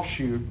rogue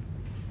offshoot,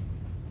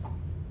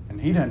 and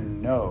he doesn't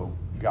know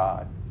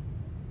God.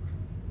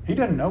 He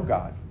doesn't know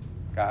God,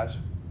 guys.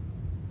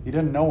 He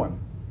doesn't know Him.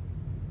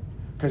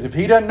 Because if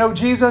he doesn't know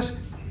Jesus,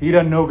 he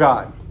doesn't know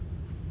God.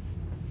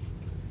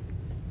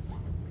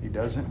 He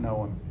doesn't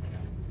know Him.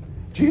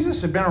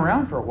 Jesus had been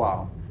around for a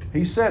while.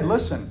 He said,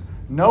 listen,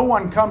 no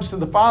one comes to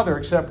the Father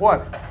except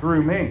what?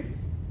 Through me.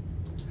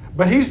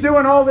 But He's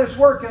doing all this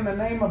work in the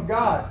name of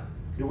God.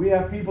 Do we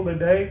have people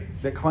today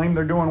that claim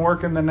they're doing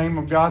work in the name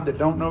of God that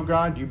don't know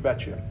God? You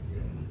betcha.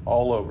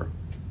 All over.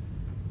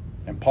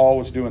 And Paul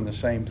was doing the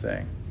same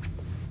thing.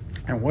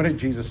 And what did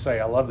Jesus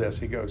say? I love this.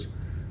 He goes,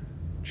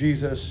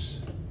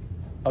 Jesus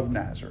of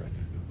Nazareth.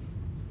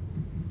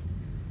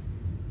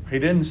 He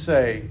didn't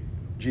say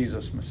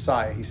Jesus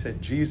Messiah. He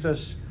said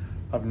Jesus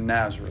of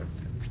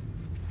Nazareth.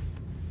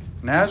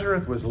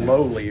 Nazareth was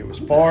lowly. It was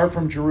far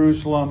from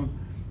Jerusalem.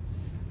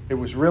 It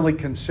was really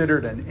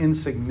considered an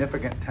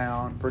insignificant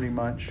town, pretty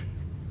much.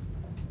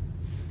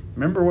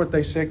 Remember what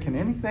they said? Can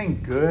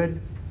anything good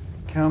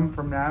come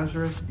from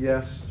Nazareth?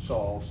 Yes,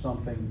 Saul,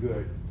 something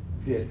good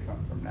did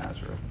come from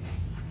Nazareth.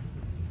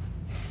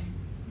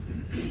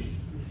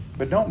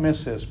 But don't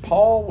miss this.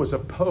 Paul was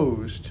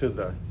opposed to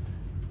the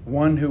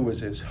one who was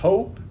his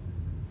hope,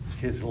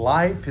 his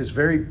life, his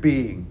very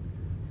being.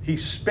 He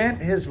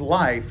spent his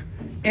life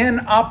in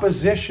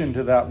opposition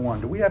to that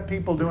one. Do we have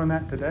people doing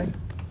that today?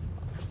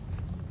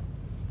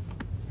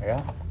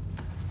 Yeah.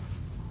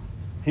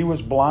 He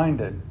was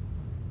blinded.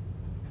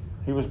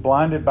 He was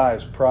blinded by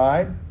his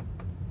pride,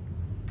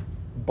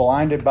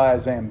 blinded by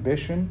his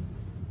ambition,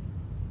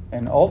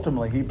 and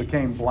ultimately he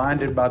became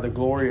blinded by the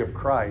glory of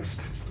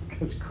Christ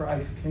because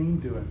Christ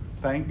came to him.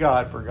 Thank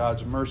God for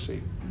God's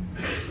mercy.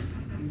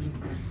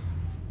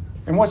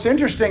 And what's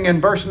interesting in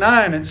verse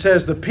 9, it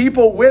says, the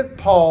people with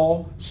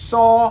Paul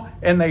saw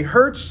and they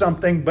heard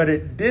something, but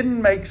it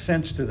didn't make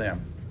sense to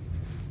them.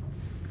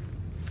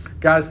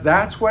 Guys,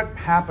 that's what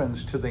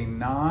happens to the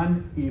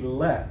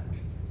non-elect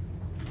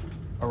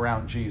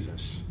around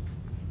Jesus.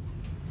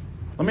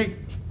 Let me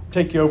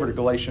take you over to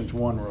Galatians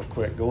 1 real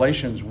quick.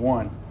 Galatians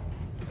 1.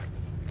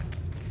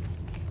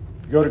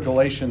 Go to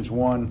Galatians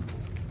 1,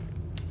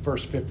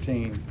 verse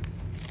 15.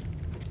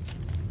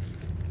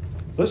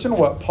 Listen to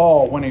what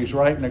Paul, when he's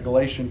writing the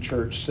Galatian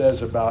church,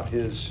 says about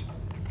his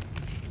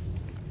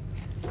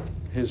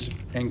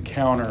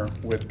encounter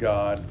with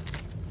God.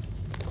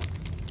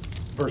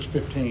 Verse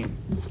 15.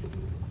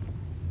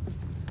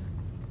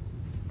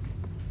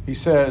 He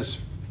says,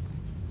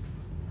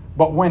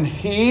 but when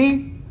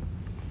He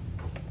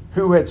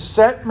who had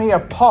set me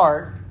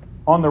apart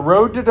on the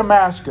road to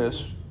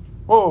Damascus,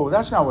 whoa,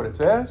 that's not what it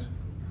says.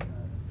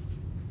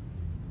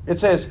 It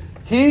says,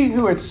 He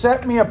who had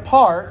set me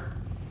apart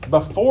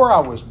before I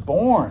was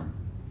born.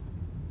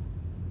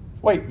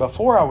 Wait,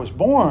 before I was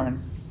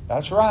born?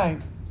 That's right.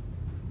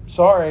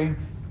 Sorry.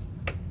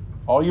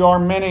 All you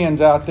Arminians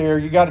out there,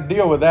 you got to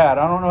deal with that.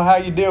 I don't know how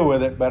you deal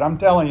with it, but I'm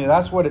telling you,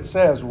 that's what it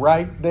says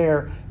right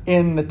there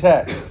in the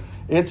text.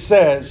 It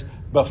says,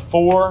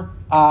 before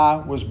I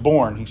was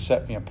born, He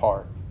set me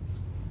apart.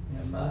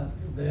 And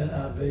the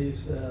NIV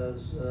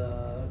says,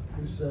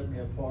 who set me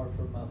apart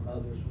from my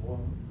mother's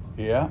womb.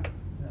 Yeah.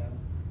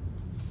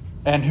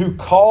 And who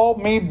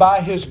called me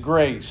by His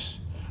grace,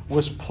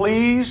 was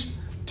pleased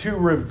to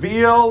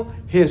reveal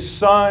His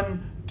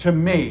Son to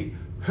me.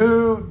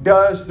 Who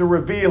does the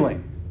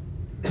revealing?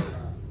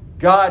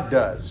 God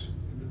does.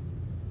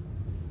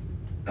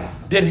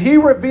 Did He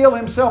reveal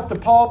Himself to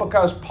Paul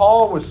because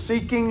Paul was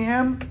seeking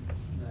Him?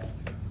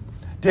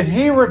 Did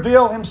He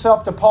reveal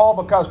Himself to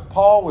Paul because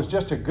Paul was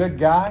just a good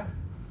guy?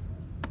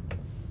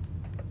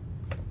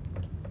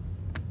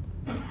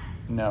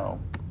 No.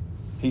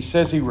 He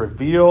says He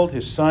revealed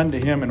His Son to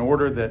him in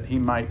order that He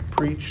might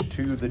preach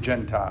to the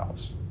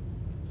Gentiles.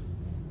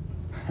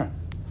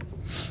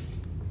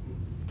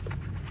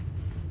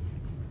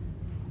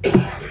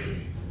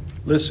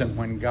 Listen,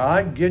 when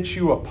God gets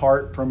you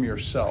apart from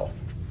yourself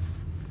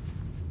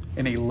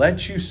and He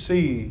lets you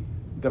see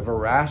the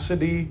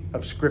veracity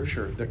of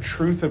Scripture, the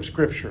truth of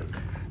Scripture,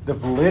 the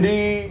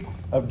validity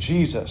of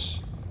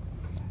Jesus,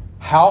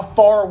 how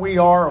far we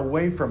are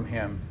away from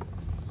Him,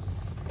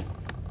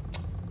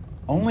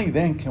 only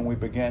then can we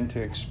begin to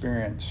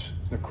experience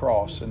the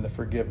cross and the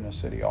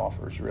forgiveness that He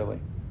offers, really,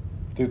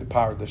 through the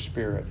power of the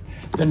Spirit.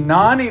 The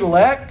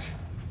non-elect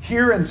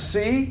hear and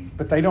see,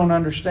 but they don't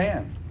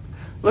understand.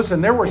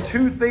 Listen, there were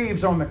two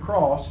thieves on the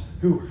cross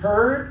who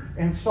heard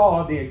and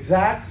saw the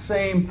exact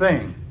same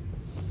thing.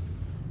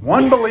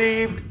 One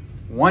believed,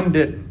 one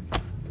didn't.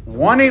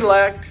 One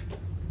elect,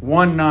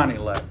 one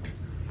non-elect.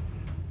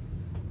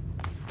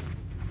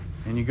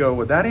 And you go,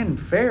 well, that isn't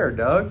fair,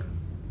 Doug.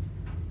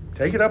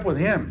 Take it up with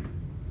him.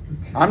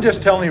 I'm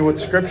just telling you what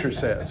Scripture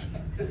says.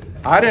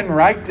 I didn't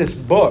write this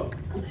book.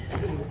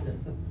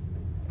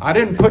 I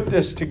didn't put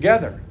this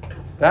together.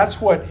 That's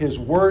what His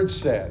Word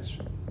says.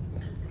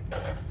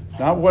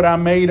 Not what I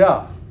made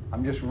up.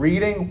 I'm just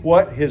reading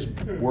what His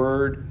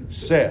Word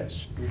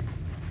says.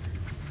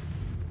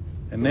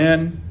 And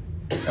then,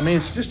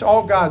 it's just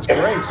all God's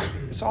grace.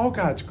 It's all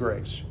God's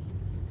grace.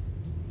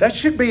 That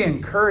should be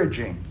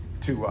encouraging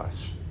to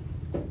us.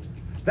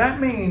 That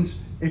means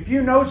if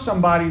you know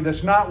somebody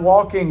that's not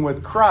walking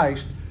with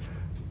Christ,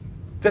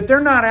 that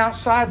they're not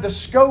outside the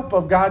scope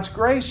of God's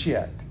grace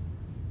yet.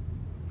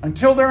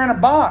 Until they're in a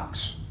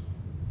box,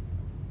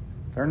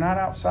 they're not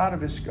outside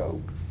of His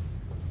scope.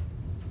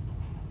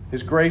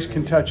 His grace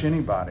can touch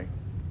anybody.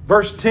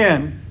 Verse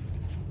 10,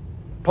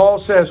 Paul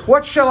says,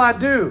 what shall I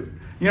do?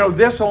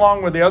 This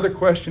along with the other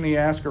question he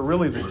asked are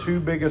really the two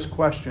biggest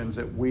questions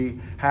that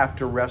we have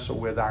to wrestle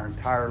with our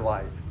entire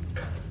life.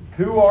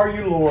 Who are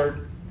you,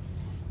 Lord?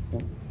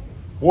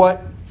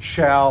 What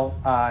shall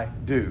I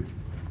do?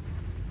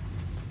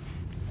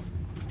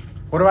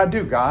 What do I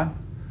do, God?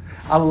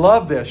 I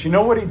love this. You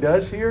know what he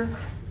does here?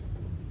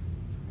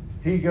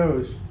 He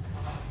goes,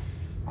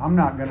 I'm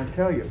not going to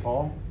tell you,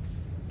 Paul.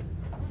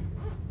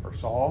 Or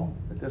Saul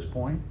at this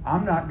point.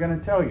 I'm not going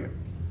to tell you.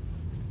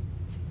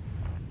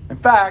 In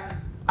fact,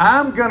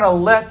 I'm going to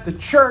let the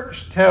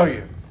church tell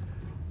you.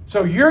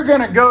 So you're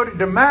going to go to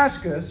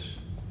Damascus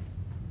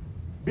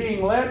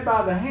being led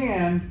by the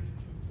hand,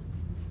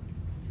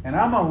 and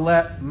I'm going to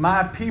let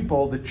my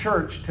people, the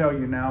church, tell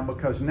you now,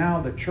 because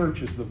now the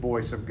church is the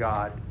voice of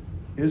God.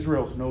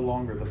 Israel's no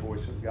longer the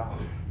voice of God.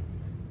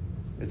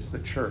 It's the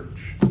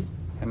church.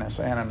 And that's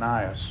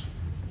Ananias.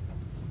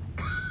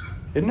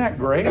 Isn't that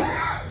great?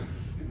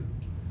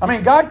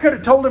 God could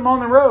have told him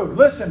on the road,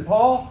 listen,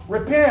 Paul,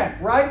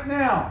 repent right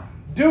now.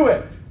 Do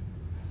it.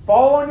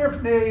 Fall on your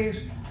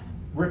knees.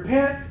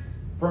 Repent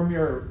from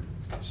your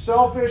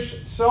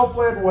selfish,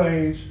 self-led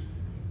ways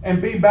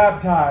and be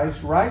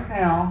baptized right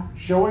now,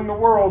 showing the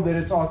world that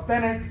it's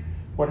authentic.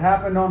 What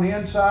happened on the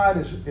inside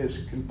is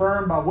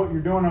confirmed by what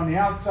you're doing on the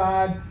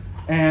outside,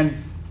 and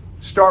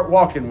start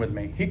walking with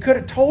me. He could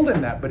have told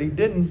him that, but he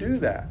didn't do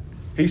that.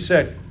 He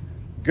said,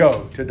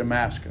 go to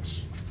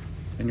Damascus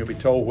and you'll be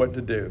told what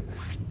to do.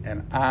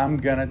 And I'm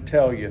going to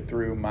tell you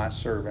through my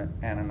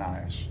servant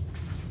Ananias.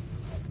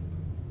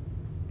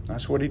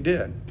 That's what he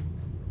did.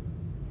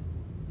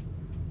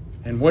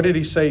 And what did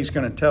he say he's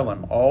going to tell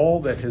him?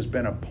 All that has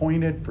been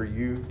appointed for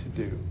you to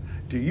do.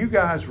 Do you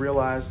guys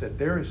realize that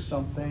there is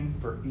something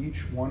for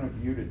each one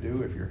of you to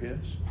do if you're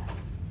his?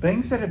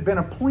 Things that have been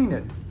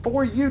appointed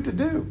for you to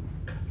do.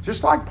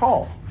 Just like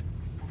Paul.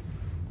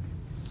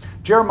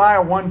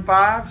 Jeremiah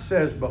 1:5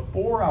 says,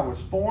 before I was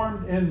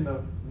formed in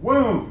the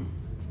womb.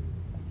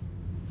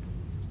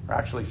 Or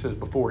actually says,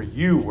 before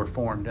you were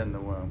formed in the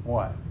womb.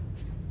 What?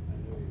 I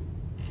knew you.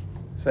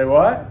 Say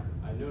what?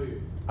 I knew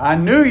you. I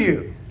knew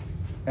you.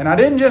 And I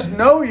didn't just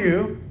know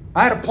you.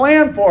 I had a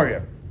plan for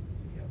you.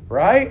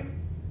 Right?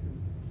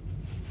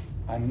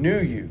 I knew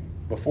you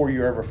before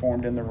you were ever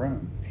formed in the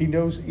womb. He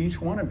knows each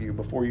one of you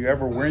before you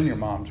ever were in your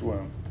mom's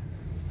womb.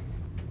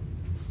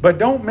 But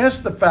don't miss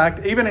the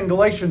fact, even in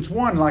Galatians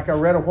 1, like I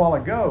read a while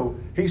ago,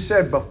 he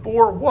said,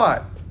 before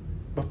what?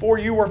 Before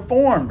you were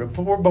formed,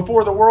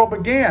 before the world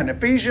began.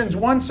 Ephesians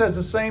 1 says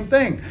the same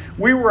thing.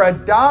 We were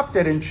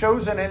adopted and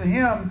chosen in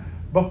Him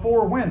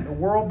before when? The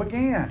world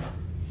began.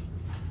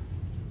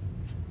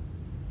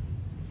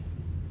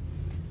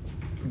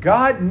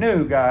 God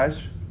knew,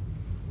 guys,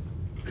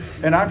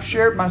 and I've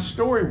shared my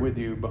story with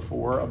you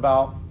before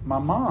about my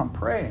mom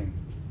praying.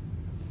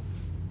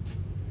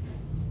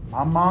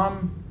 My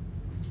mom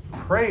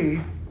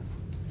prayed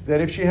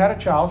that if she had a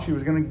child, she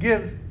was going to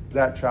give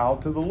that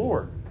child to the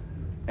Lord.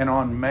 And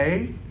on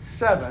May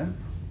 7th,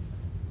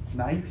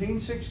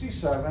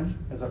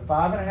 1967, as a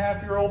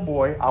 5.5-year-old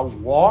boy, I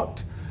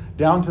walked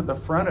down to the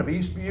front of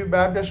Eastview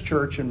Baptist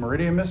Church in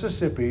Meridian,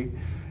 Mississippi,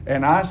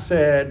 and I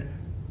said,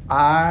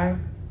 I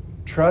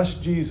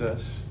trust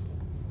Jesus.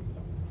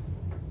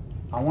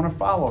 I want to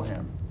follow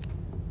Him.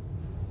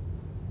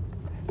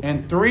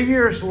 And 3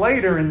 years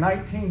later, in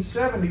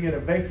 1970, at a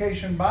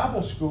vacation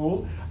Bible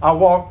school, I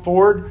walked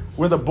forward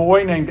with a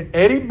boy named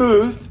Eddie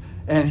Booth,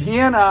 and he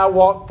and I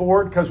walked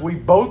forward because we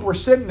both were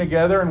sitting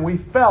together and we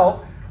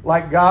felt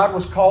like God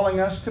was calling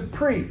us to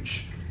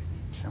preach.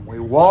 And we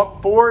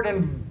walked forward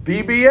in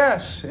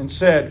VBS and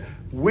said,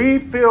 we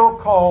feel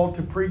called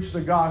to preach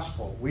the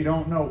gospel. We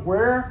don't know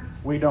where,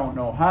 we don't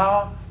know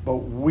how, but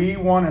we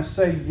want to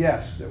say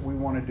yes, that we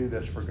want to do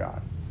this for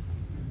God.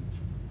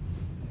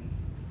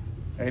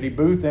 Eddie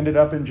Booth ended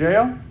up in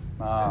jail.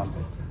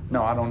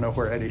 No, I don't know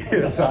where Eddie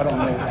is. I don't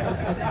know.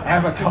 I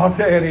haven't talked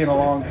to Eddie in a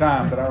long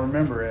time, but I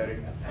remember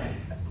Eddie.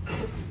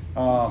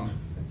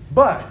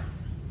 But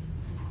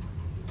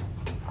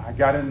I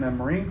got in the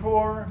Marine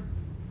Corps,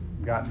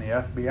 got in the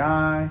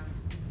FBI,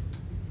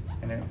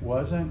 and it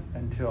wasn't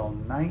until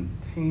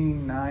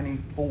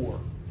 1994,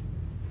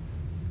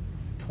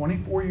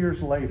 24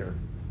 years later,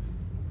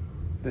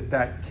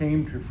 that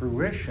came to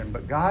fruition.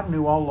 But God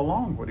knew all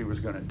along what he was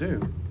going to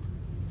do.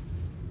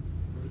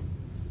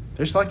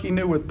 Just like he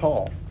knew with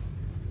Paul.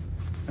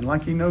 And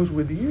like he knows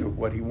with you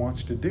what he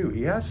wants to do.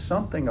 He has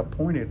something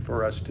appointed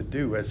for us to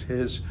do as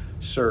his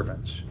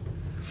servants.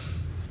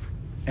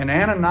 And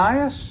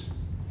Ananias,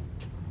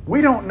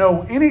 we don't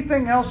know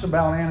anything else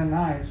about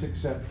Ananias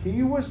except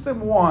he was the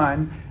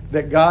one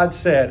that God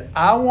said,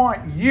 I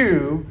want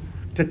you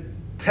to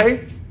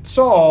take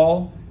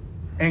Saul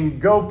and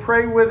go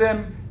pray with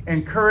him,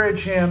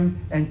 encourage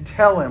him, and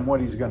tell him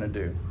what he's going to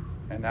do.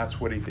 And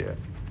that's what he did.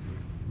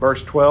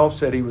 Verse 12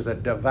 said he was a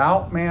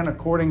devout man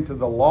according to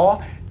the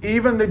law.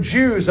 Even the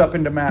Jews up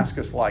in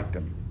Damascus liked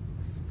him.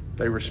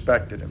 They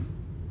respected him.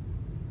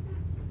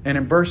 And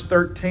in verse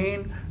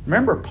 13,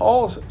 remember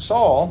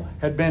Saul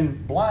had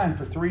been blind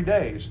for 3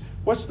 days.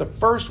 What's the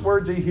first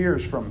words he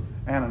hears from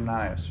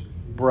Ananias?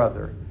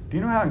 Brother. Do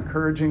you know how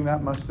encouraging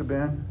that must have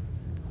been?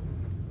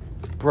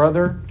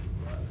 Brother.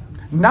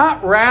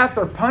 Not wrath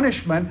or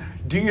punishment.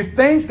 Do you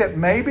think that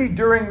maybe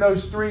during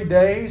those 3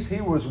 days he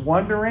was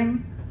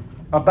wondering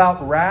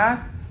about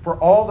wrath for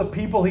all the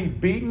people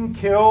he'd beaten,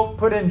 killed,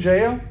 put in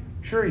jail?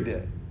 Sure he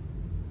did.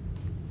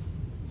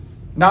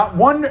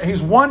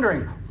 He's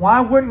wondering, why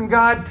wouldn't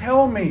God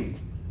tell me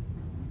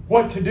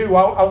what to do?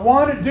 I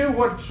want to do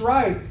what's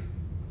right.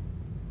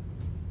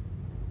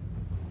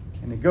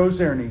 And he goes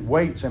there and he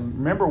waits. And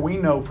remember, we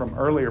know from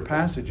earlier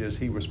passages,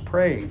 he was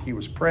praying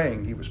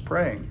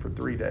for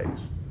 3 days.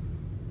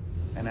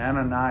 And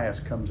Ananias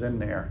comes in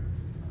there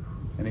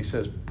and he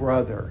says,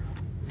 brother.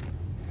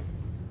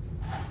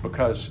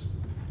 Because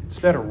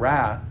instead of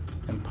wrath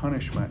and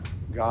punishment,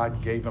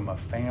 God gave him a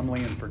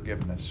family and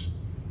forgiveness.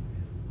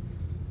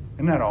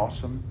 Isn't that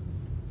awesome?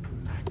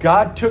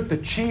 God took the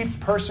chief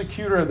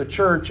persecutor of the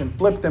church and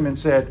flipped him and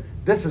said,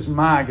 this is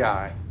my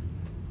guy.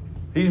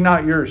 He's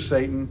not yours,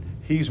 Satan.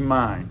 He's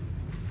mine.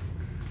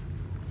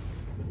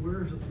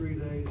 Where's the 3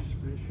 days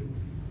mentioned?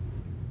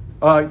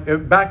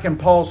 Back in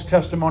Paul's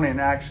testimony in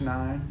Acts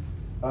 9,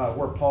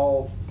 where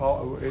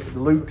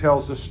Luke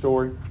tells this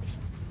story.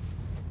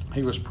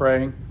 He was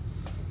praying.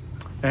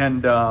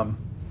 And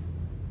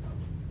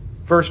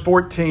verse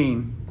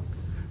 14,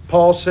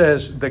 Paul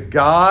says, the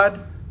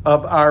God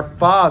of our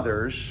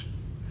fathers,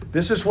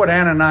 this is what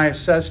Ananias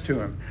says to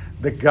him.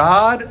 The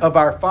God of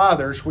our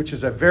fathers, which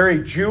is a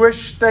very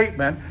Jewish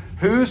statement.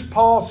 Who's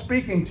Paul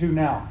speaking to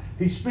now?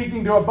 He's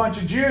speaking to a bunch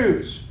of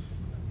Jews.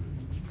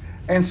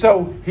 And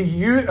so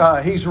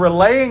he's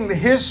relaying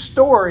his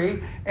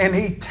story and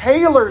he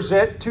tailors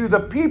it to the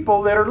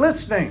people that are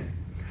listening.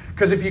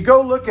 Because if you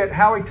go look at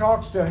how he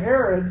talks to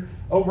Herod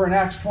over in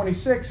Acts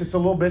 26, it's a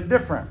little bit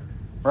different,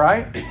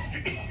 right?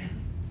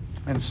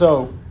 And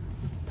so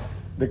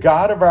the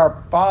God of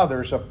our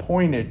fathers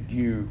appointed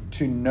you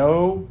to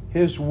know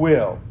his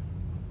will,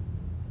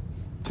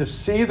 to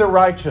see the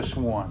righteous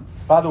one.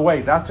 By the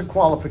way, that's a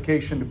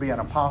qualification to be an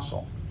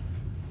apostle.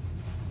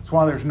 That's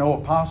why there's no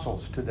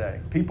apostles today.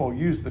 People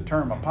use the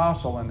term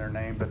apostle in their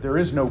name, but there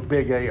is no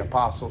big A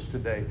apostles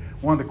today.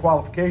 One of the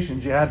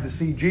qualifications, you had to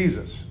see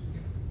Jesus.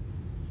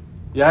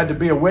 You had to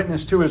be a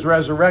witness to his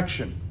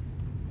resurrection.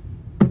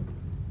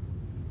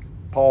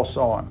 Paul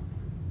saw him.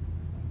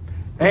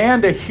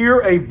 And to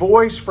hear a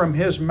voice from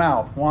his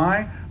mouth.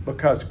 Why?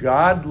 Because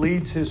God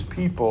leads his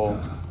people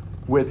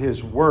with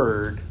his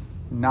word,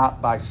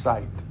 not by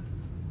sight.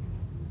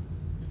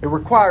 It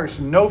requires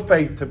no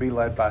faith to be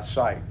led by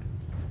sight.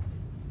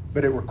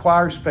 But it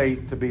requires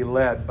faith to be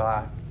led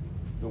by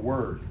the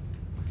word.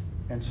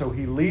 And so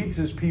he leads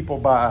his people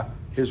by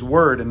his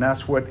word. And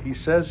that's what he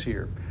says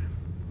here.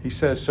 He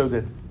says, so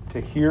that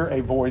to hear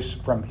a voice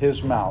from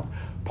his mouth.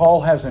 Paul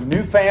has a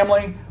new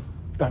family,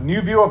 a new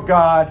view of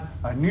God,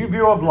 a new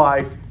view of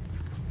life,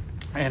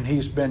 and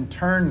he's been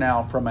turned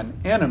now from an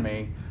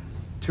enemy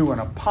to an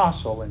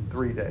apostle in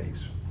 3 days.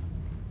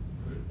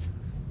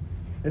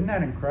 Isn't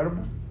that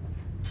incredible?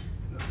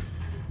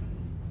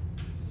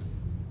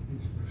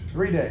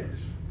 3 days.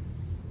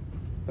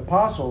 The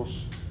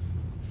apostles,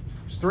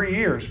 it's 3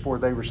 years before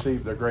they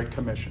received their Great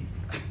Commission.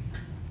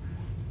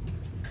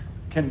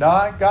 Can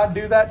God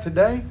do that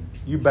today?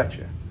 You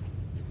betcha.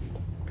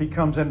 If he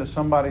comes into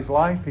somebody's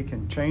life, he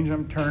can change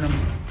them, turn them.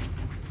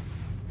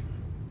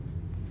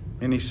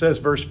 And he says,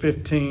 verse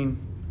 15,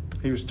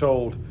 he was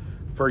told,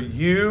 for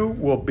you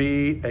will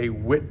be a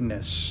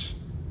witness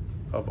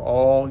of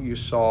all you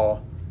saw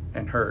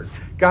and heard.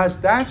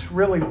 Guys, that's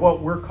really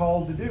what we're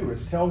called to do,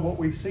 is tell what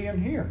we see and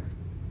hear.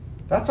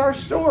 That's our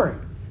story.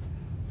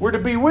 We're to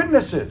be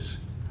witnesses.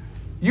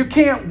 You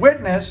can't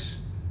witness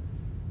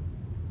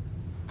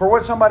for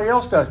what somebody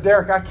else does.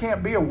 Derek, I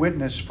can't be a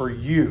witness for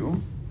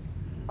you.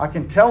 I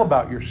can tell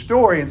about your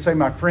story and say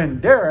my friend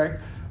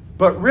Derek,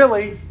 but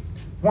really,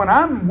 when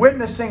I'm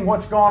witnessing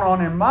what's going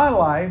on in my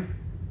life,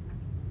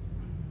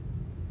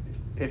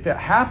 if it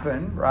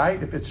happened,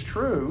 right, if it's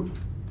true,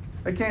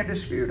 they can't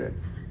dispute it.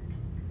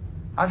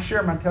 I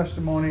share my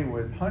testimony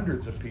with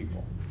hundreds of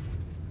people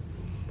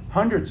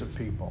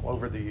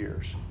over the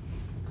years.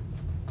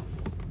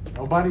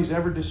 Nobody's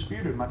ever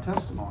disputed my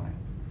testimony.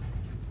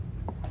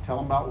 I tell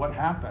them about what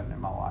happened in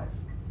my life,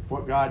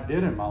 what God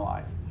did in my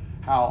life,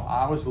 how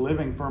I was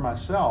living for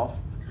myself,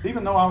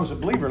 even though I was a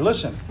believer.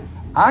 Listen,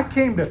 I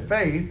came to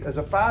faith as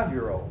a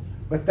 5-year-old,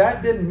 but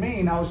that didn't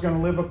mean I was going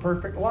to live a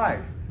perfect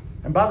life.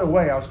 And by the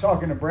way, I was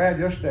talking to Brad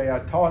yesterday. I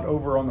taught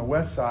over on the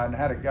west side and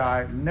had a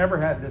guy, never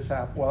had this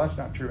happen. Well, that's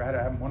not true. I had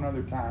it happen one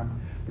other time.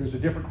 There's a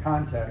different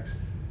context.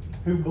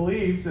 Who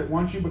believes that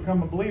once you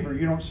become a believer,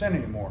 you don't sin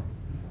anymore.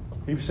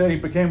 He said he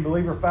became a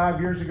believer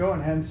 5 years ago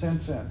and hadn't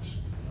sinned since.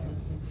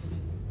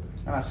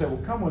 And I said,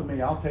 well, come with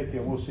me. I'll take you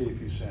and we'll see if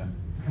you sin.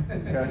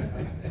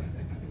 Okay?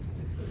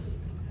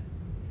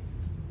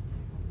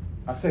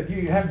 I said,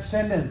 you haven't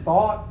sinned in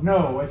thought?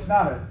 No, it's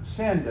not a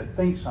sin to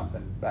think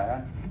something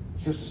bad.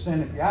 It's just a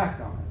sin if you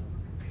act on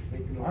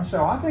it. I said,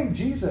 I think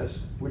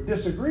Jesus would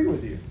disagree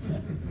with you.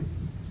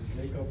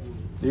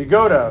 You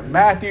go to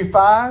Matthew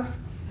 5,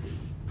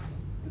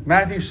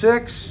 Matthew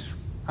 6,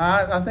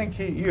 I think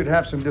you'd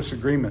have some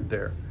disagreement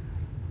there.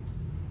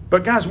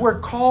 But guys, we're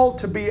called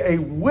to be a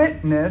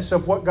witness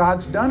of what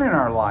God's done in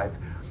our life.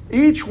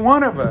 Each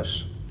one of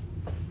us,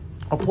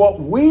 of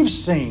what we've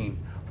seen,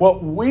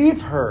 what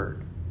we've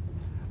heard.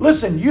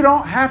 Listen, you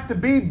don't have to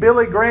be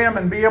Billy Graham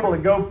and be able to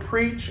go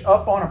preach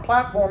up on a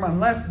platform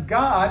unless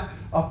God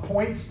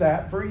appoints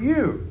that for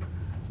you.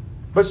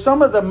 But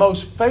some of the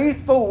most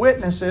faithful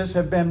witnesses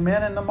have been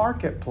men in the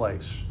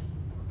marketplace.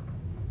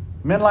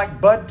 Men like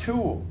Bud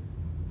Toole.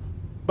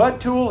 Bud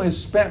Toole has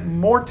spent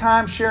more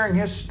time sharing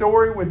his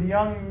story with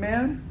young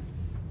men.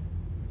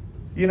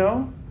 You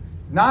know,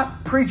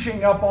 not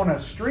preaching up on a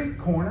street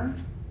corner.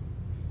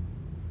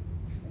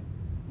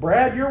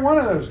 Brad, you're one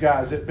of those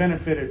guys that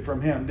benefited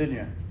from him, didn't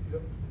you?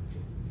 Yep.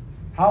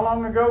 How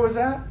long ago was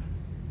that?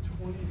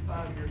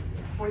 25 years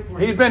ago. 24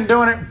 He's years been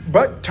doing it.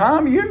 But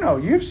Tom, you know,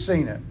 you've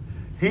seen it.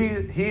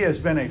 He has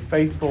been a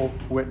faithful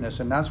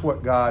witness, and that's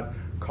what God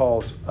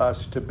calls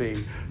us to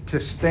be. To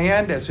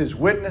stand as His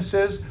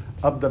witnesses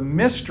of the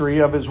mystery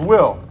of His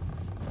will.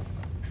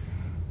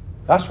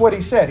 That's what He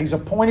said. He's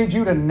appointed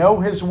you to know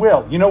His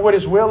will. You know what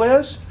His will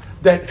is?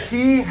 That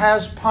He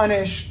has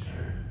punished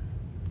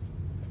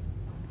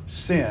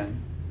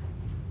sin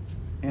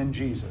in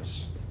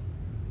Jesus.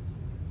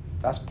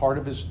 That's part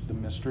of the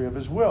mystery of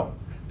His will.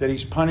 That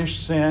He's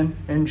punished sin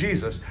in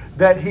Jesus.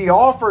 That He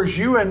offers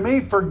you and me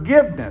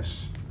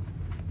forgiveness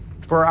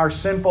for our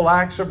sinful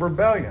acts of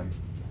rebellion.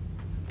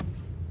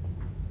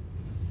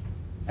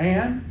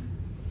 And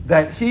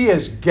that He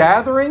is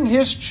gathering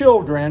His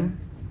children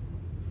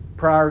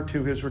prior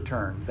to His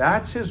return.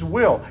 That's His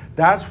will.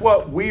 That's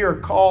what we are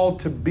called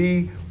to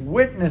be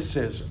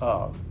witnesses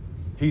of.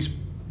 He's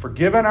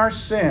forgiven our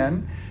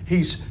sin.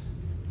 He's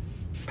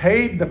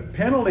paid the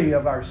penalty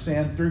of our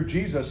sin through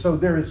Jesus. So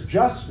there is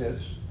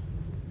justice.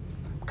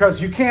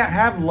 Because you can't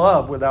have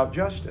love without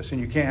justice, and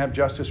you can't have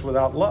justice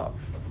without love.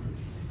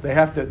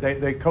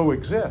 They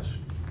coexist.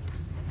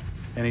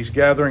 And He's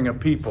gathering a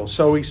people.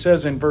 So He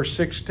says in verse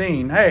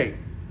 16, hey,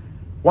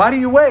 why do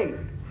you wait?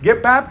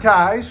 Get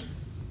baptized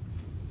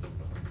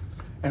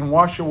and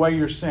wash away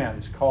your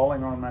sins,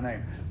 calling on my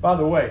name. By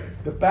the way,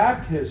 the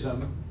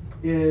baptism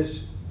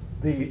is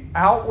the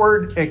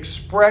outward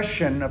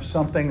expression of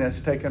something that's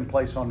taken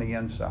place on the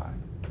inside.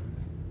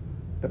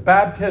 The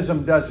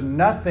baptism does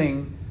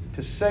nothing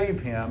to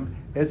save him.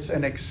 It's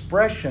an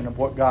expression of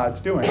what God's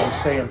doing.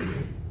 He's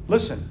saying,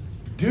 listen,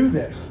 do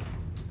this.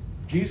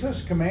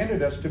 Jesus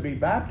commanded us to be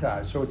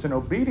baptized. So it's an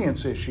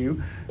obedience issue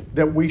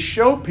that we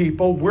show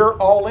people we're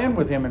all in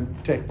with Him.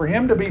 And for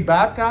Him to be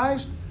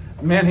baptized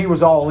meant He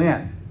was all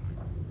in.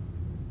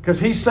 Because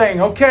He's saying,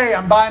 okay,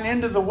 I'm buying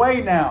into the way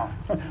now.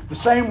 The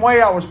same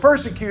way I was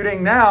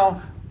persecuting,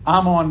 now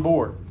I'm on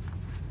board.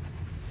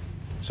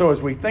 So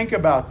as we think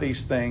about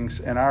these things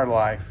in our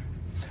life,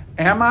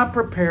 am I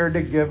prepared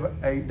to give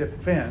a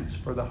defense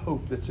for the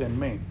hope that's in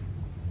me?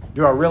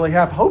 Do I really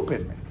have hope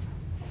in me?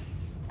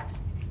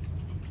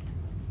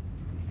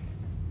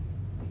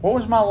 What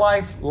was my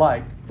life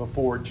like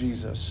before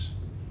Jesus?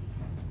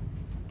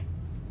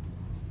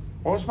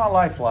 What was my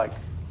life like?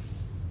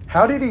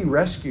 How did He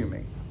rescue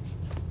me?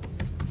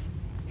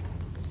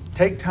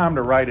 Take time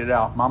to write it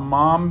out. My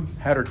mom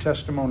had her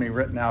testimony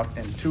written out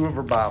in 2 of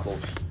her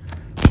Bibles.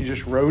 She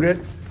just wrote it,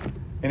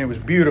 and it was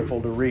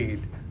beautiful to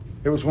read.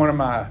 It was one of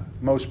my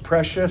most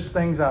precious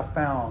things I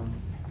found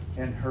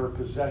in her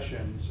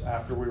possessions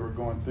after we were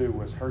going through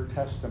was her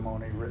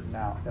testimony written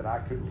out, that I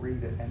could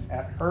read it. And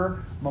at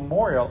her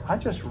memorial, I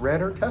just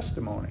read her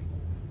testimony.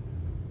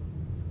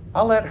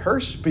 I let her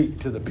speak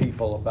to the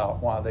people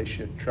about why they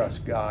should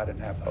trust God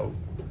and have hope.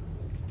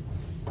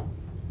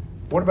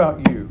 What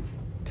about you?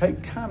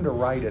 Take time to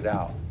write it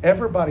out.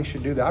 Everybody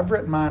should do that. I've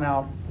written mine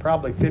out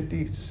probably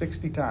 50,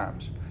 60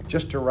 times.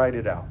 just to write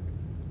it out.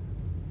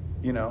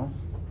 You know?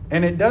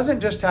 And it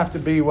doesn't just have to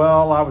be,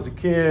 well, I was a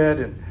kid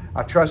and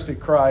I trusted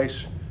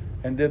Christ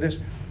and did this.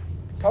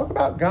 Talk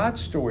about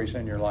God's stories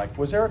in your life.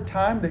 Was there a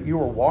time that you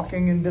were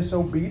walking in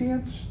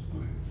disobedience?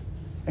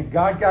 And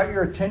God got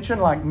your attention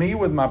like me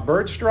with my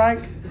bird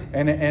strike?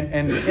 And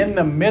in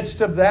the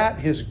midst of that,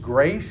 His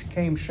grace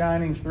came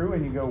shining through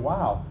and you go,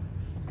 wow,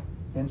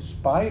 in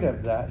spite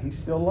of that, He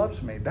still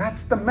loves me.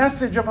 That's the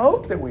message of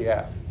hope that we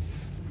have.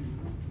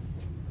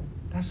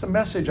 That's the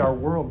message our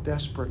world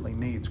desperately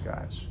needs,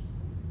 guys.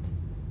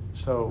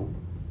 So,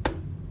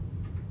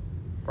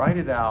 write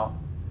it out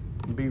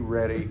and be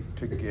ready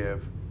to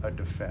give a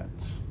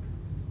defense.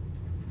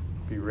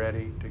 Be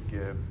ready to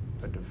give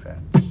a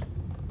defense.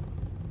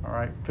 All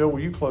right. Phil, will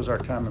you close our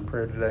time in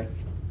prayer today?